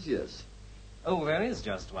circumstances, yes. Oh, there is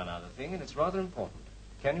just one other thing, and it's rather important.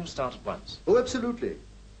 Can you start at once? Oh, absolutely.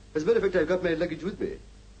 As a matter of fact, I've got my luggage with me.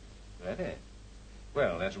 Ready?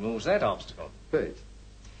 Well, that removes that obstacle. Right.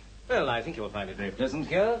 Well, I think you'll find it very pleasant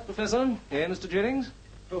here, Professor. Eh, Mr. Jennings?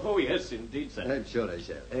 Oh, yes, indeed, sir. I'm sure I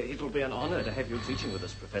shall. It'll be an honor to have you teaching with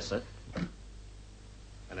us, Professor.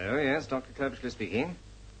 Hello, yes, Dr. Kirby speaking.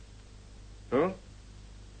 Who?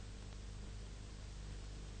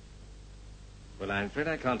 Well, I'm afraid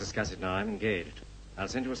I can't discuss it now. I'm engaged. I'll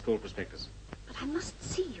send you a school prospectus. But I must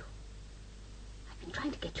see you. I've been trying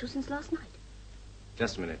to get you since last night.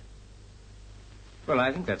 Just a minute. Well,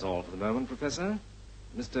 I think that's all for the moment, Professor.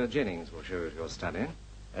 Mr. Jennings will show you to your study.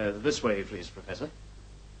 This way, please, Professor.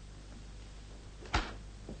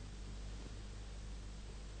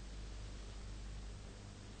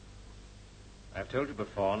 I've told you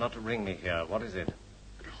before not to ring me here. What is it?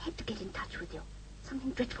 But I had to get in touch with you. Something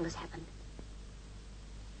dreadful has happened.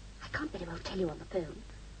 I can't very well tell you on the phone.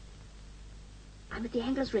 I'm at the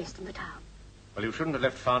Angler's Rest in the town. Well, you shouldn't have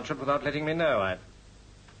left Farnshire without letting me know.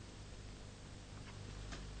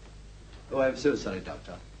 Oh, I'm so sorry,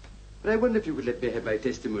 Doctor. But I wonder if you could let me have my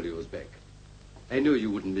testimonials back. I know you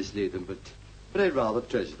wouldn't mislead them, but I'd rather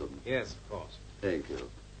treasure them. Yes, of course. Thank you.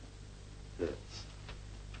 Yes.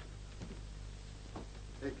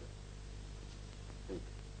 Thank you. Thank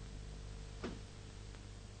you.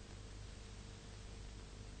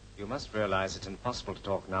 You must realize it's impossible to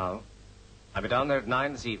talk now. I'll be down there at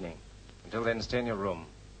 9 this evening. Until then, stay in your room.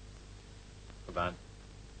 Goodbye.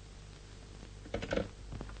 Could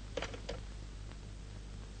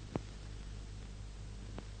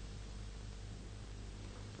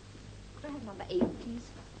I have number 8, please?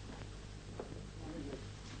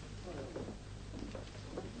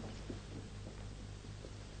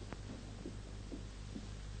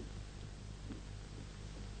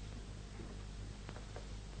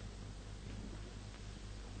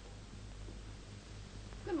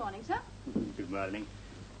 Good morning, sir. Good morning.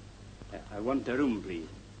 I want a room, please.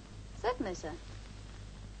 Certainly, sir.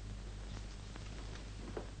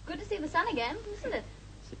 Good to see the sun again, isn't it?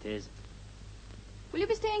 Yes, it is. Will you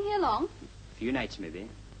be staying here long? A few nights, maybe.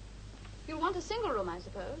 You'll want a single room, I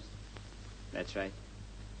suppose. That's right.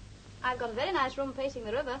 I've got a very nice room facing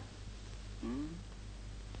the river. Hmm?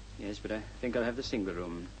 Yes, but I think I'll have the single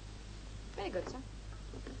room. Very good,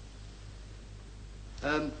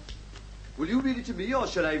 sir. Will you read it to me, or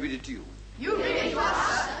shall I read it to you? You read it to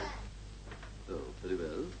us, sir. Oh, very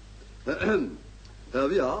well. Here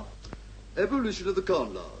we are. Evolution of the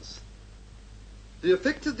Corn Laws. The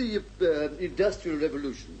effect of the Industrial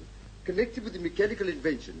Revolution, connected with the mechanical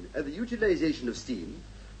invention and the utilization of steam,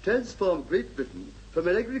 transformed Great Britain from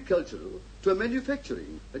an agricultural to a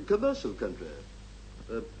manufacturing and commercial country.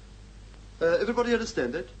 Everybody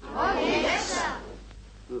understand that? Oh, yes, sir.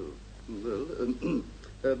 Oh,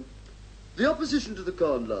 well, the opposition to the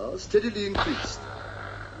Corn Laws steadily increased.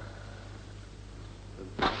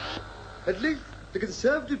 At length, the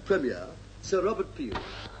Conservative Premier, Sir Robert Peel,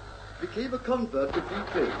 became a convert to free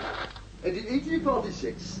trade, and in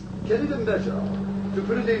 1846 carried a measure to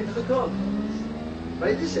put an end to the Corn Laws.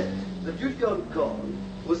 By this act, the duty on corn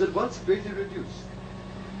was at once greatly reduced.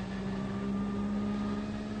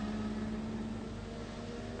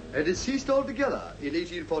 And it ceased altogether in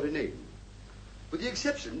 1849, with the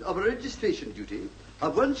exception of a registration duty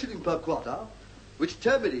of 1 shilling per quarter, which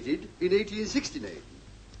terminated in 1869.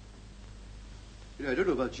 You know, I don't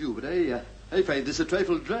know about you, but I find this a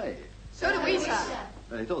trifle dry. So do we, sir.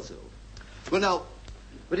 I thought so. Well, now,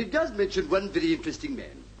 but it does mention one very interesting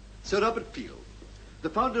man, Sir Robert Peel, the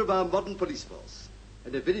founder of our modern police force,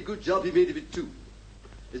 and a very good job he made of it, too.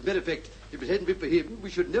 As a matter of fact, if it hadn't been for him, we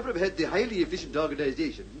should never have had the highly efficient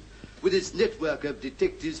organization with its network of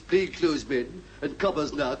detectives, plainclothesmen, and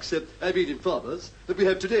coppers knocks, informers, that we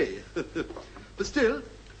have today. But still,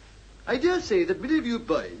 I dare say that many of you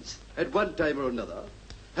boys, at one time or another,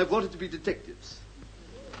 have wanted to be detectives.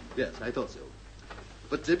 Yes, I thought so.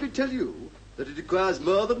 But let me tell you that it requires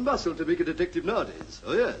more than muscle to make a detective nowadays.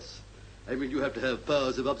 Oh, yes. I mean, you have to have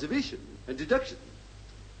powers of observation and deduction.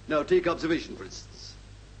 Now, take observation, for instance.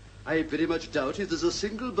 I very much doubt if there's a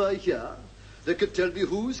single boy here that could tell me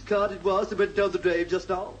whose card it was that went down the drive just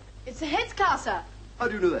now. It's the head's car, sir. How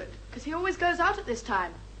do you know that? Because he always goes out at this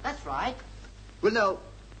time. That's right. Well, now,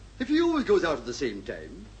 if he always goes out at the same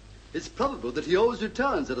time, it's probable that he always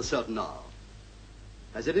returns at a certain hour.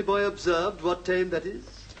 Has any boy observed what time that is?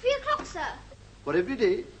 3 o'clock, sir. What, every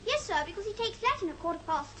day? Yes, sir, because he takes Latin at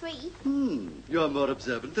 3:15. You're more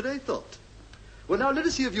observant than I thought. Well, now, let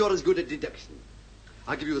us see if you're as good at deduction.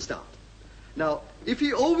 I'll give you a start. Now, if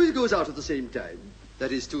he always goes out at the same time,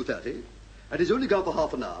 that is 2:30, and he's only gone for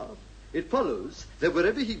half an hour, it follows that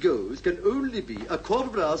wherever he goes can only be a quarter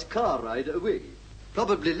of an hour's car ride away.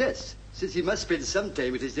 Probably less, since he must spend some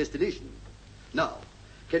time at his destination. Now,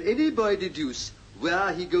 can any boy deduce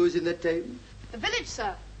where he goes in that time? The village,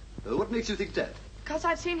 sir. What makes you think that? Because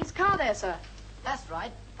I've seen his car there, sir. That's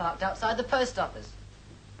right. Parked outside the post office.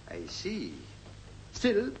 I see.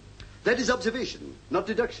 Still, that is observation, not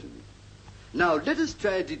deduction. Now, let us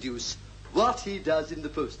try and deduce what he does in the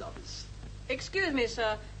post office. Excuse me,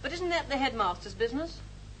 sir, but isn't that the headmaster's business?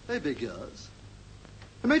 I beg yours.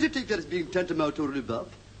 Am I to take that as being tantamount to a rebuff?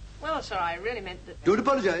 Well, sir, I really meant that... Don't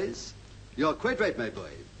apologize. You're quite right, my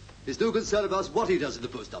boy. There's no concern of us what he does in the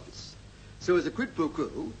post office. So as a quid pro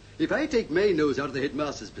quo, if I take my nose out of the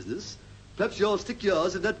headmaster's business, perhaps you'll stick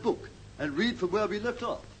yours in that book and read from where we left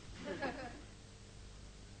off.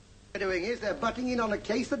 What they're doing is they're butting in on a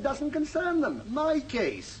case that doesn't concern them. My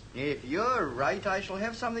case. If you're right, I shall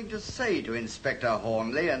have something to say to Inspector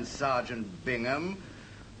Hornleigh and Sergeant Bingham.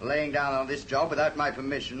 Laying down on this job without my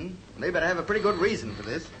permission. They better have a pretty good reason for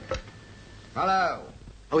this. Hello.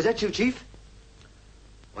 Oh, is that you, Chief?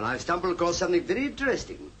 Well, I've stumbled across something very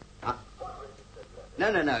interesting. No.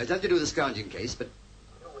 It's nothing to do with the scrounging case, but...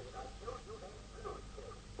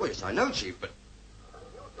 Oh, yes, I know, Chief, but...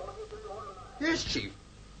 Yes, Chief.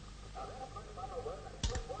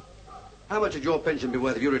 How much would your pension be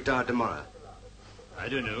worth if you retired tomorrow? I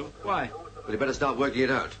don't know. Why? Well, you better start working it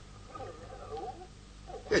out.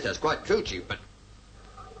 Yes, that's quite true, Chief, but...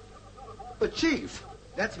 But, Chief,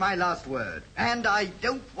 that's my last word. And I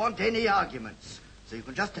don't want any arguments. So you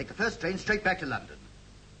can just take the first train straight back to London.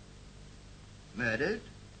 Murdered?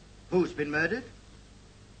 Who's been murdered?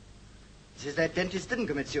 It says that dentist didn't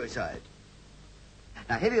commit suicide.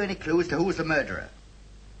 Now, have you any clue as to who's the murderer?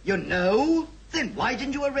 You know? Then why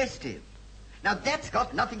didn't you arrest him? Now, that's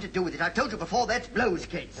got nothing to do with it. I told you before, that's Blow's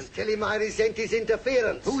case. And tell him I resent his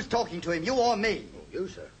interference. Who's talking to him, you or me? Oh, you,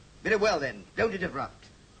 sir. Very well, then. Don't interrupt.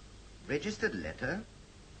 Registered letter?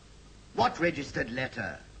 What registered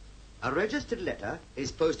letter? A registered letter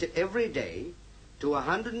is posted every day to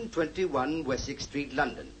 121 Wessex Street,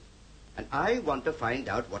 London. And I want to find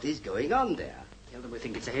out what is going on there. Tell them we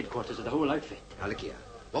think it's the headquarters of the whole outfit. Now, look here.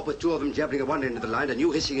 What with 2 of them jabbering at one end of the line and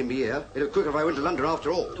you hissing in me ear, it'd be quicker if I went to London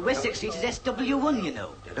after all. Wessex Street is SW1, you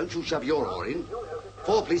know. Now, don't you shove your oar in.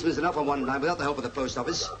 4 policemen's enough on one line without the help of the post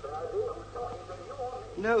office.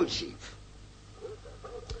 No, Chief.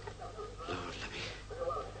 Lord,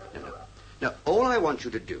 let me... No. Now, all I want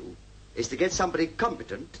you to do is to get somebody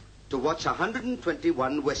competent to watch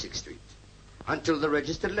 121 Wessex Street until the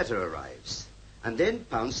registered letter arrives, and then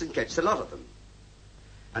pounce and catch the lot of them.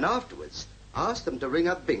 And afterwards, ask them to ring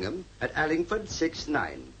up Bingham at Allingford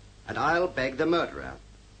 69, and I'll bag the murderer.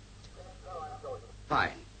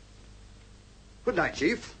 Fine. Good night,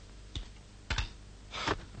 Chief.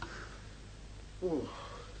 Ooh.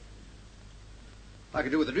 I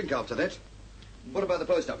could do with a drink after that. What about the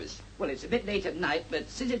post office? Well, it's a bit late at night, but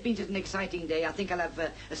since it's been such an exciting day, I think I'll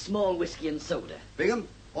have a small whiskey and soda. Bingham,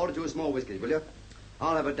 order 2 a small whiskey, will you?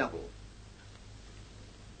 I'll have a double.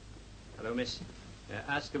 Hello, miss.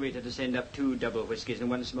 Ask the waiter to send up 2 double whiskies and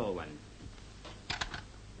 1 small one.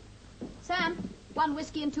 Sam, 1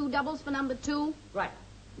 whiskey and 2 doubles for number 2. Right.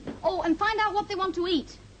 Oh, and find out what they want to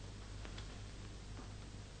eat.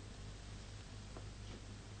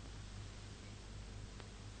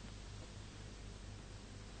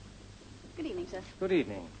 Good evening, sir. Good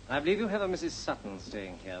evening. I believe you have a Mrs. Sutton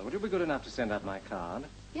staying here. Would you be good enough to send out my card?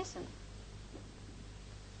 Yes, sir.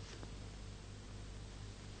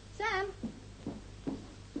 Sam,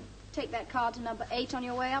 take that card to number 8 on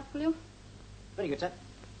your way up, will you? Very good, sir.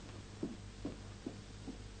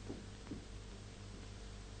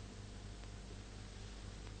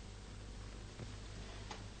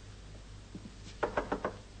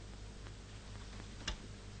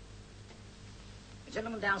 The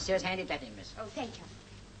gentleman downstairs handed that in, miss. Oh, thank you.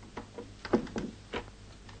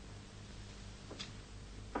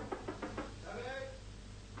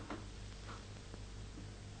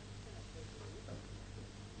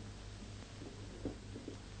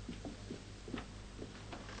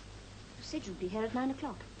 You said you'd be here at 9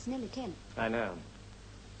 o'clock. It's nearly 10. I know.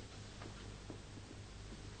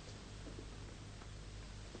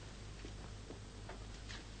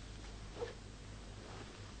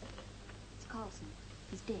 It's Carlson.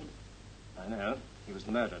 He's dead. I know. He was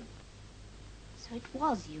the murderer. So it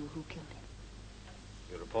was you who killed him.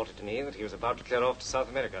 You reported to me that he was about to clear off to South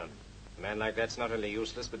America. A man like that's not only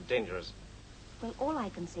useless, but dangerous. Well, all I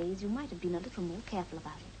can say is you might have been a little more careful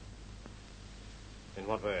about it. In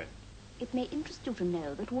what way? It may interest you to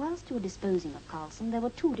know that whilst you were disposing of Carlson, there were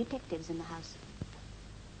 2 detectives in the house.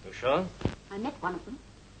 You sure? I met one of them.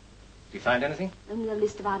 Did you find anything? Only a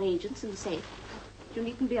list of our agents in the safe. You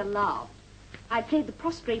needn't be alarmed. I played the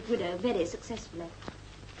prostrate widow very successfully.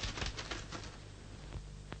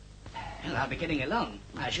 Well, I'll be getting along.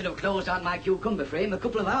 I should have closed on my cucumber frame a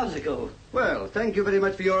couple of hours ago. Well, thank you very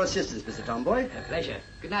much for your assistance, Mr. Tomboy. A pleasure.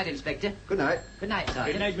 Good night, Inspector. Good night. Good night,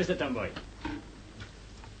 Sergeant. Good night, Mr. Tomboy.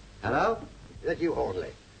 Hello? Is that you,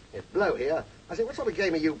 Hornleigh? It's Blow here. I say, what sort of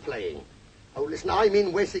game are you playing? Oh, listen, I'm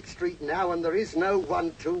in Wessex Street now, and there is no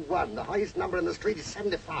 121. The highest number in the street is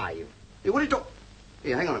 75. Hey, what are you talking?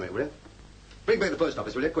 Here, hang on a minute, will you? Bring back the post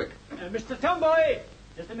office, will you? Quick. Mr. Tomboy!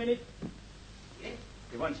 Just a minute. Yes?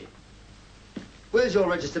 He wants you. Where's your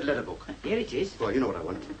registered letter book? Here it is. Well, you know what I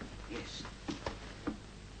want. Yes.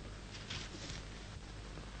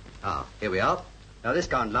 Ah, here we are. Now, this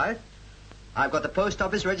can't lie. I've got the post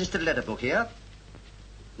office registered letter book here.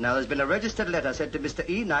 Now, there's been a registered letter sent to Mr.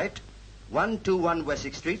 E. Knight, 121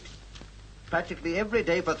 Wessex Street, practically every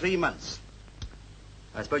day for 3 months.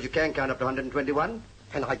 I suppose you can count up to 121?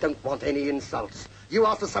 And I don't want any insults. You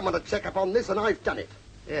asked for someone to check up on this, and I've done it.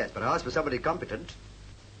 Yes, but I asked for somebody competent.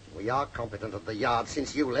 We are competent at the yard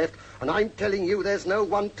since you left, and I'm telling you there's no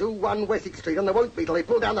 121 Wessex Street, and there won't be till they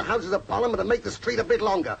pull down the houses of Parliament and make the street a bit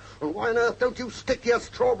longer. And why on earth don't you stick to your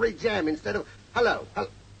strawberry jam instead of... Hello.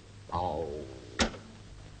 Oh.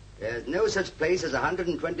 There's no such place as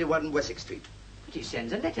 121 Wessex Street. But he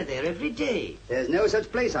sends a letter there every day. There's no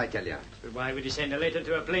such place, I tell you. But why would you send a letter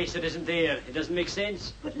to a place that isn't there? It doesn't make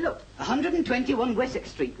sense. But look, 121 Wessex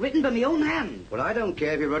Street, written by my own hand. Well, I don't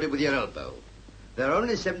care if you wrote it with your elbow. There are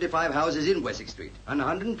only 75 houses in Wessex Street, and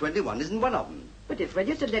 121 isn't one of them. But if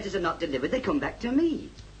registered letters are not delivered, they come back to me.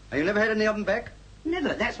 And you never had any of them back?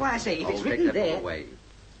 Never. That's why I say if it's written take that there... away.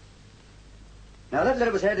 Now, that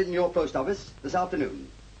letter was handed in your post office this afternoon.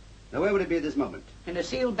 Now, where would it be at this moment? In a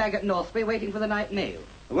sealed bag at Northbury, waiting for the night mail.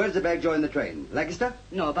 Where does the bag join the train? Lancaster?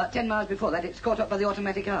 No, about 10 miles before that, it's caught up by the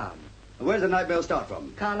automatic arm. Where does the night mail start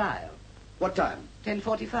from? Carlisle. What time?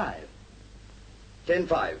 10:45.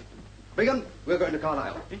 10:05. Brigham, we're going to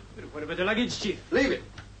Carlisle. What about the luggage, Chief? Leave it.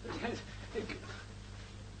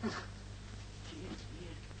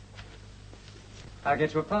 I'll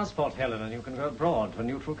get you a passport, Helen, and you can go abroad to a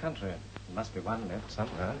neutral country. There must be one left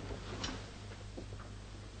somewhere.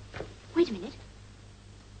 Wait a minute.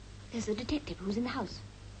 There's a detective who's in the house.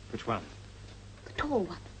 Which one? The tall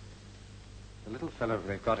one. The little fellow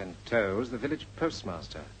they've got in tow is the village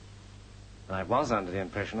postmaster. I was under the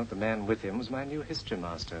impression that the man with him was my new history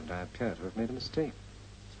master, and I appear to have made a mistake.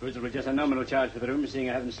 Suppose it was just a nominal charge for the room, seeing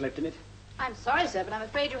I haven't slept in it. I'm sorry, sir, but I'm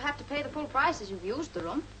afraid you have to pay the full price as you've used the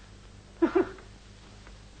room.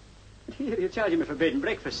 You're charging me for bed and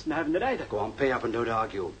breakfast, and I haven't it either. Go on, pay up and don't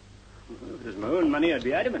argue. Well, if it was my own money, I'd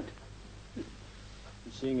be adamant.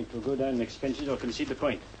 Seeing it will go down in expenses or concede the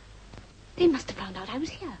point. They must have found out I was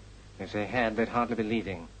here. If they had, they'd hardly be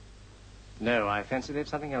leaving. No, I fancy they've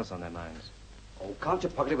something else on their minds. Oh, can't you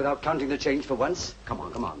pocket it without counting the change for once? Come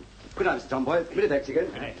on, come on. Good night, Mr. Tomboy. Minute thanks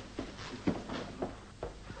again. Right.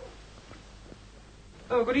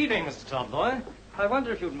 Oh, good evening, Mr. Tomboy. I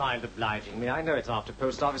wonder if you'd mind obliging me. I know it's after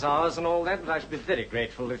post office hours and all that, but I should be very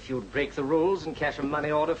grateful if you'd break the rules and cash a money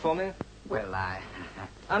order for me. Well,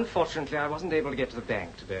 Unfortunately, I wasn't able to get to the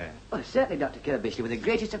bank today. Oh, certainly, Dr. Kirbishley, with the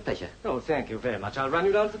greatest of pleasure. Oh, thank you very much. I'll run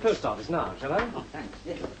you down to the post office now, shall I? Oh, thanks.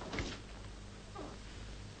 Yes.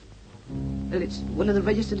 Well, it's one of the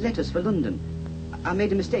registered letters for London. I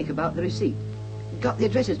made a mistake about the receipt. Got the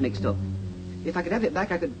addresses mixed up. If I could have it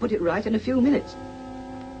back, I could put it right in a few minutes.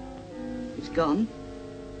 It's gone.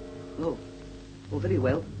 Oh, very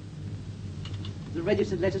well. The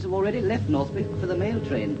registered letters have already left Northbury for the mail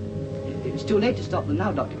train. It's too late to stop them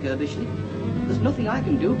now, Dr. Kirbishley. There's nothing I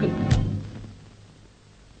can do.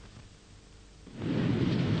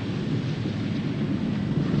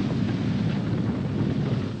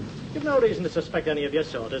 You've no reason to suspect any of your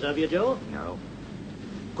sorters, have you, Joe? No.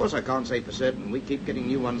 Of course, I can't say for certain. We keep getting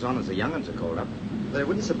new ones on as the young ones are called up. But it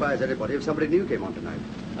wouldn't surprise anybody if somebody new came on tonight.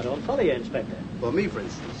 I don't follow you, Inspector. Well, me, for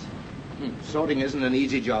instance. Sorting isn't an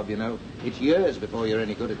easy job, you know. It's years before you're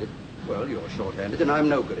any good at it. Well, you're short-handed and I'm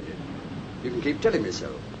no good at it. You can keep telling me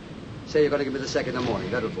so. Say you're going to give me the sack in the morning.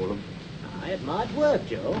 That'll fool them. It might work,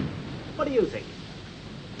 Joe. What do you think?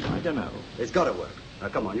 I don't know. It's got to work. Now,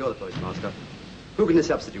 come on, you're the postmaster. Who can you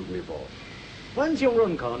substitute me for? When's your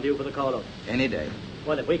Runcorn due for the call-up? Any day.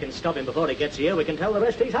 Well, if we can stop him before he gets here, we can tell the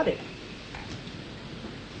rest he's had it.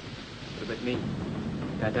 What about me?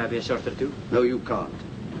 Can't I be a sorter too? No, you can't.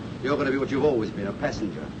 You're going to be what you've always been, a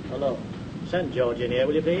passenger. Hello. Send George in here,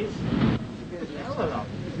 will you, please?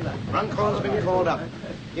 Runcorn's been called up.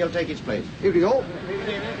 He'll take his place. Evening all.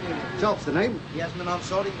 Job's the name. He hasn't been on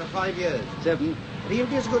sorting for 5 years. 7. But he'll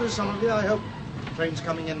be as good as some of you, I hope. Train's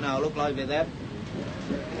coming in now. Look lively there.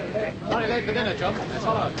 Sorry late for dinner, Job. Let's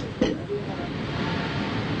follow.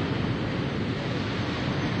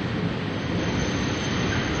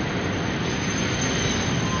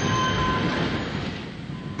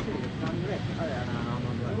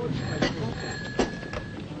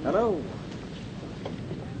 Hello.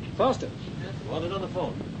 Foster. Wanted on the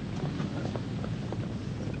phone.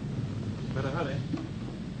 Better hurry.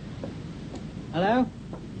 Hello?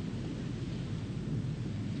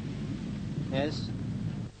 Yes?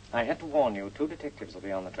 I had to warn you, 2 detectives will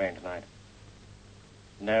be on the train tonight.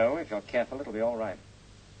 No, if you're careful, it'll be all right.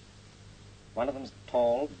 One of them's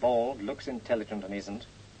tall, bald, looks intelligent and isn't.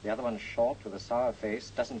 The other one's short, with a sour face,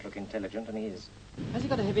 doesn't look intelligent and is. Has he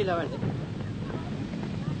got a heavy lower lip?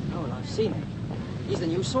 Oh, well, I've seen him. He's the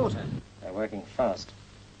new sorter. They're working fast.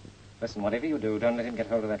 Listen, whatever you do, don't let him get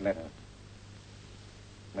hold of that letter.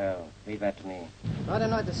 No, leave that to me. I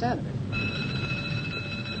don't like the sound of it.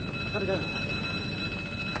 I've got to go.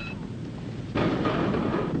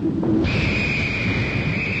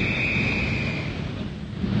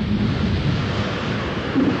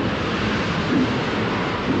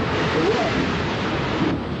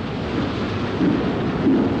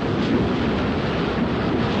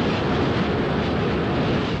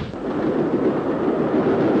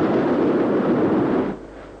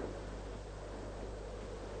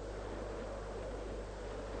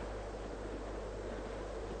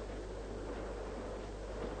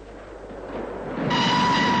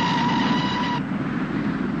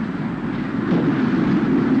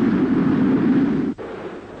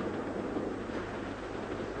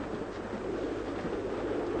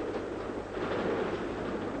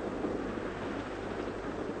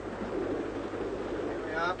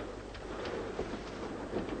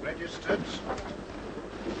 Registered.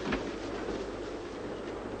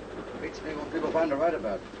 Beats me what people find to write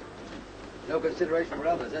about. No consideration for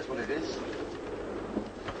others, that's what it is.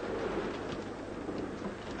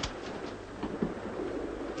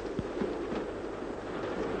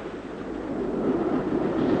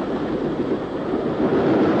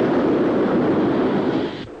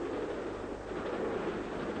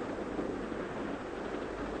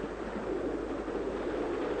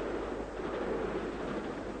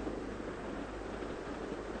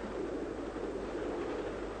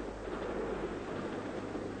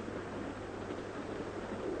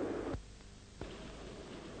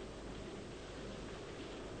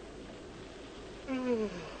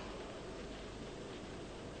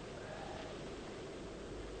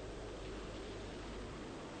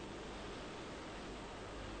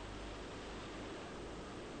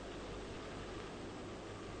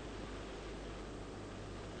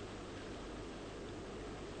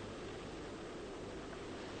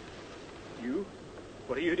 You?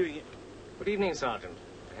 What are you doing here? Good evening, Sergeant.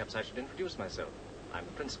 Perhaps I should introduce myself. I'm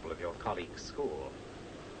the principal of your colleague's school.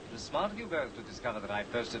 It was smart of you both to discover that I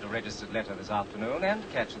posted a registered letter this afternoon and to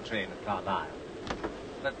catch the train at Carlisle.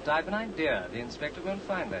 But I've an idea. The inspector won't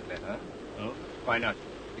find that letter. Oh? Why not?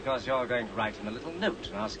 Because you're going to write him a little note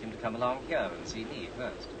and ask him to come along here and see me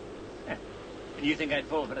first. And you think I'd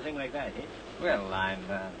fall for a thing like that, eh? Well, I'm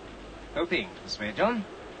hoping to persuade John.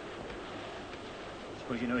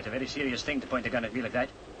 Suppose you know it's a very serious thing to point a gun at me like that.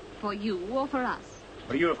 For you or for us?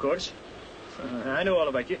 For you, of course. I know all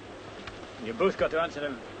about you. You both got to answer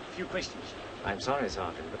a few questions. I'm sorry,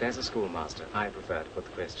 Sergeant, but as a schoolmaster, I prefer to put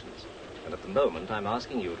the questions. And at the moment, I'm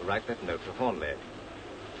asking you to write that note to Hornleigh.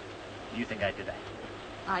 You think I'd do that?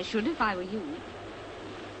 I should if I were you.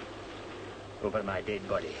 Over my dead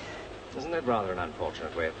body. Isn't that rather an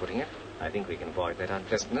unfortunate way of putting it? I think we can avoid that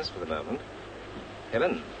unpleasantness for the moment.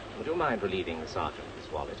 Helen, would you mind relieving the sergeant of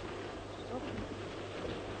his wallet?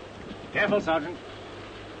 Careful, Sergeant.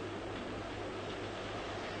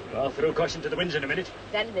 I'll throw caution to the winds in a minute.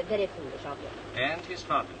 That'll be very foolish of you. And his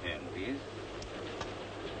fountain pen, please.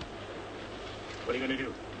 What are you going to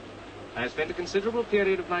do? I spent a considerable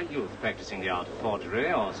period of my youth practicing the art of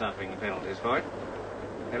forgery or suffering the penalties for it.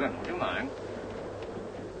 Helen, would you mind?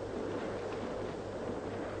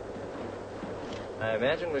 I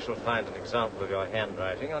imagine we shall find an example of your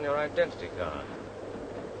handwriting on your identity card.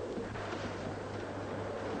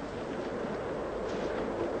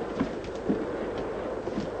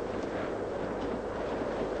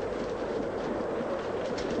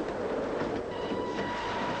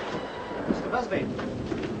 Mr. Busby.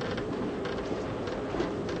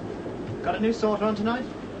 Got a new sorter on tonight?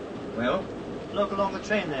 Well? Bloke along the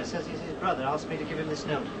train there says he's his brother. Asked me to give him this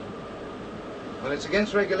note. Well, it's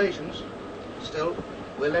against regulations. Still,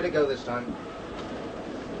 we'll let it go this time.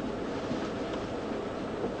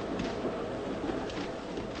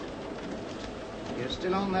 You're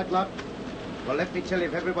still on that lot? Well, let me tell you,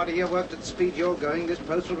 if everybody here worked at the speed you're going, this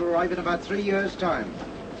post will arrive in about 3 years' time.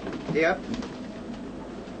 Here.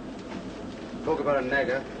 Talk about a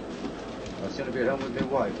nagger. I'll soon be at home with my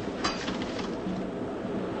wife.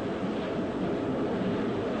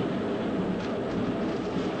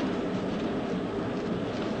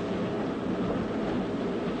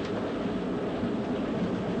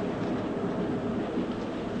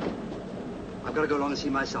 I've got to go along and see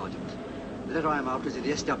my sergeant. The letter I'm after is in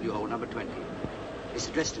the SW hole, number 20. It's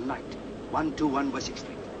addressed to Knight, 121 Wessex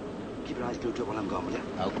Street. Keep your eyes glued to it while I'm gone, will you?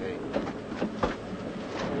 Okay.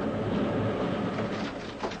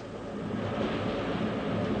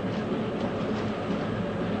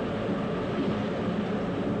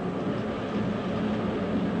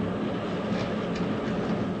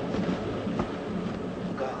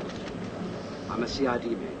 I'm a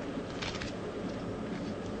CID man.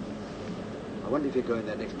 I wonder if you go in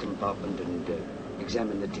that next compartment and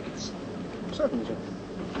examine the tickets. Certainly, sir.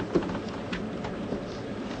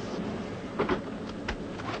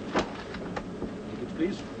 Tickets,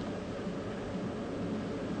 please.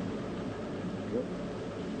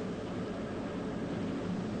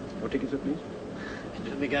 Your tickets, sir, please. I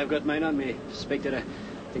don't think I've got mine on me. Inspector, I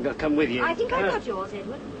think I'll come with you. I think I've got yours,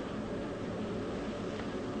 Edward.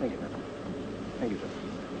 Thank you, madam. Thank you, sir.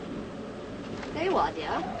 There you are,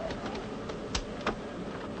 dear.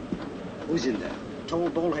 Who's in there? Tall,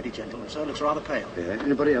 bald-headed gentleman, sir. Looks rather pale. Yeah.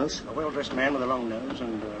 Anybody else? A well-dressed man with a long nose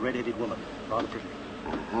and a red-headed woman. Rather pretty.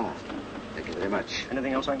 Aha. Thank you very much.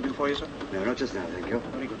 Anything else I can do for you, sir? No, not just now, thank you.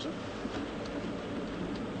 Very good, sir.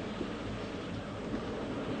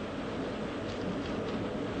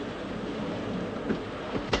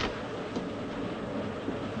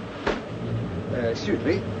 Excuse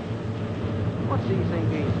me. What's he think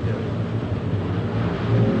he's doing?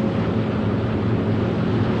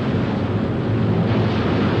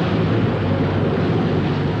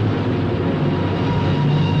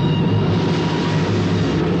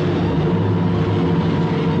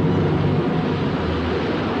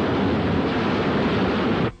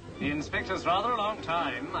 The inspector's rather a long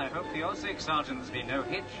time. I hope for your sake, Sergeant, there's been no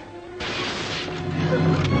hitch.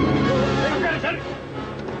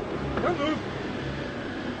 Don't move.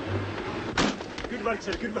 Good work,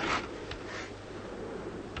 sir. Good work.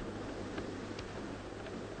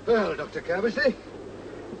 Well, Dr. Cabersley,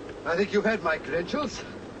 I think you've had my credentials.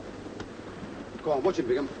 Go on, watch him,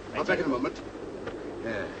 Bingham. I'll be back in a moment.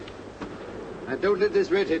 Yeah. And don't let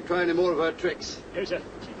this redhead try any more of her tricks. No, sir.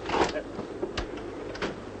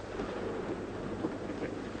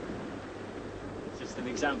 It's just an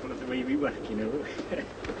example of the way we work, you know.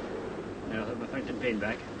 Now I'll have my fountain pen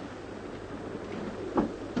back.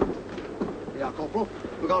 Yeah, Corporal.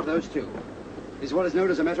 Look out those two. It's what is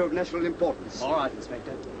known as a matter of national importance. All right,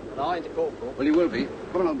 Inspector. But I ain't a corporal. Well, you will be.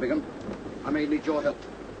 Come along, Bingham. I may need your help.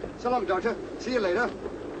 So long, Doctor. See you later.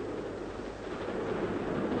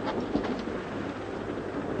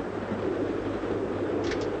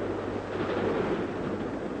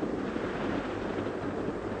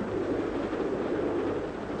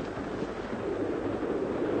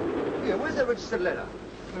 Here, where's that registered letter?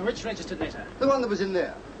 Which registered letter? The one that was in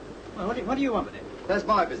there. Well, what do you want with it? That's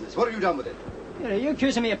my business. What have you done with it? Are you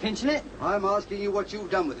accusing me of pinching it? I'm asking you what you've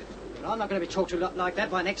done with it. Well, I'm not going to be talked to like that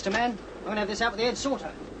by an extra man. I'm going to have this out with the head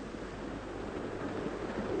sorter.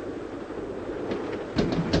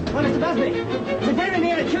 Well, Mr. Busby, there's a gentleman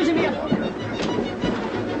here accusing me of...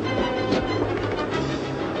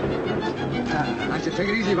 I should take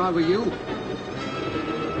it easy if I were you.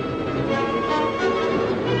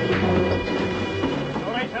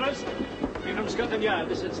 All right, fellas. We're from Scotland Yard.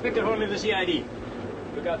 This is Inspector Hornleigh of the CID.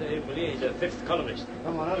 Look out to him, will you? He's a 5th columnist.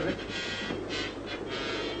 Come on, out of it.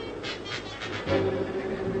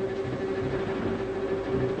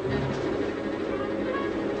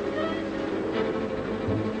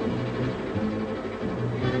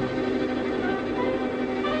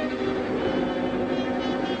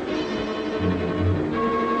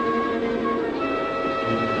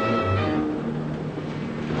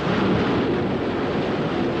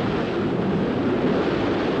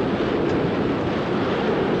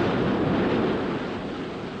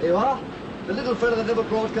 The little fella that never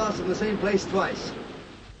broadcast in the same place twice.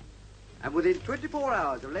 And within 24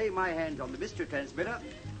 hours of laying my hands on the mystery transmitter,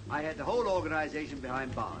 I had the whole organization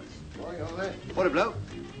behind bars. Morning, Hornleigh. Morning, bloke.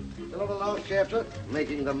 Still on the last chapter?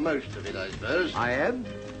 Making the most of it, I suppose. I am.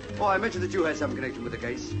 Oh, I mentioned that you had some connection with the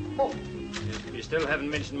case. Oh. You still haven't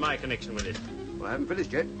mentioned my connection with it. Well, I haven't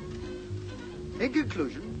finished yet. In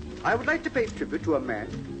conclusion, I would like to pay tribute to a man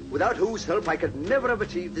without whose help I could never have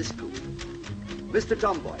achieved this coup. Mr.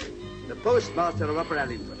 Tomboy, the postmaster of Upper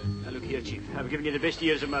Allingford. Now, look here, Chief. I've given you the best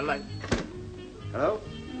years of my life. Hello?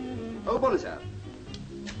 Oh, morning, sir.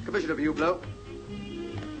 Commissioner for you, bloke.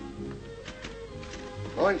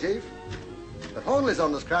 Morning, Chief. But Hornleigh's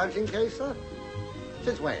on the scrounging case, sir?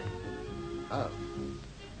 Since when? Oh.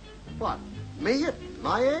 What? Me at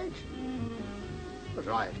my age? That's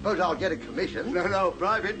right. I suppose I'll get a commission. No,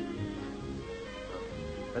 private.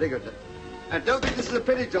 Very good, sir. And don't think this is a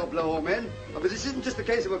penny job, blow, old man. I mean, this isn't just a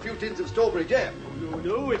case of a few tins of strawberry jam.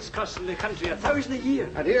 No, it's costing the country $1,000 a year.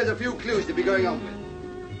 And here's a few clues to be going on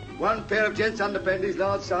with. 1 pair of gents' underpanties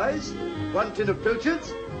large size, 1 tin of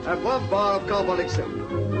pilchards, and 1 bar of carbolic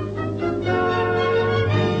soap.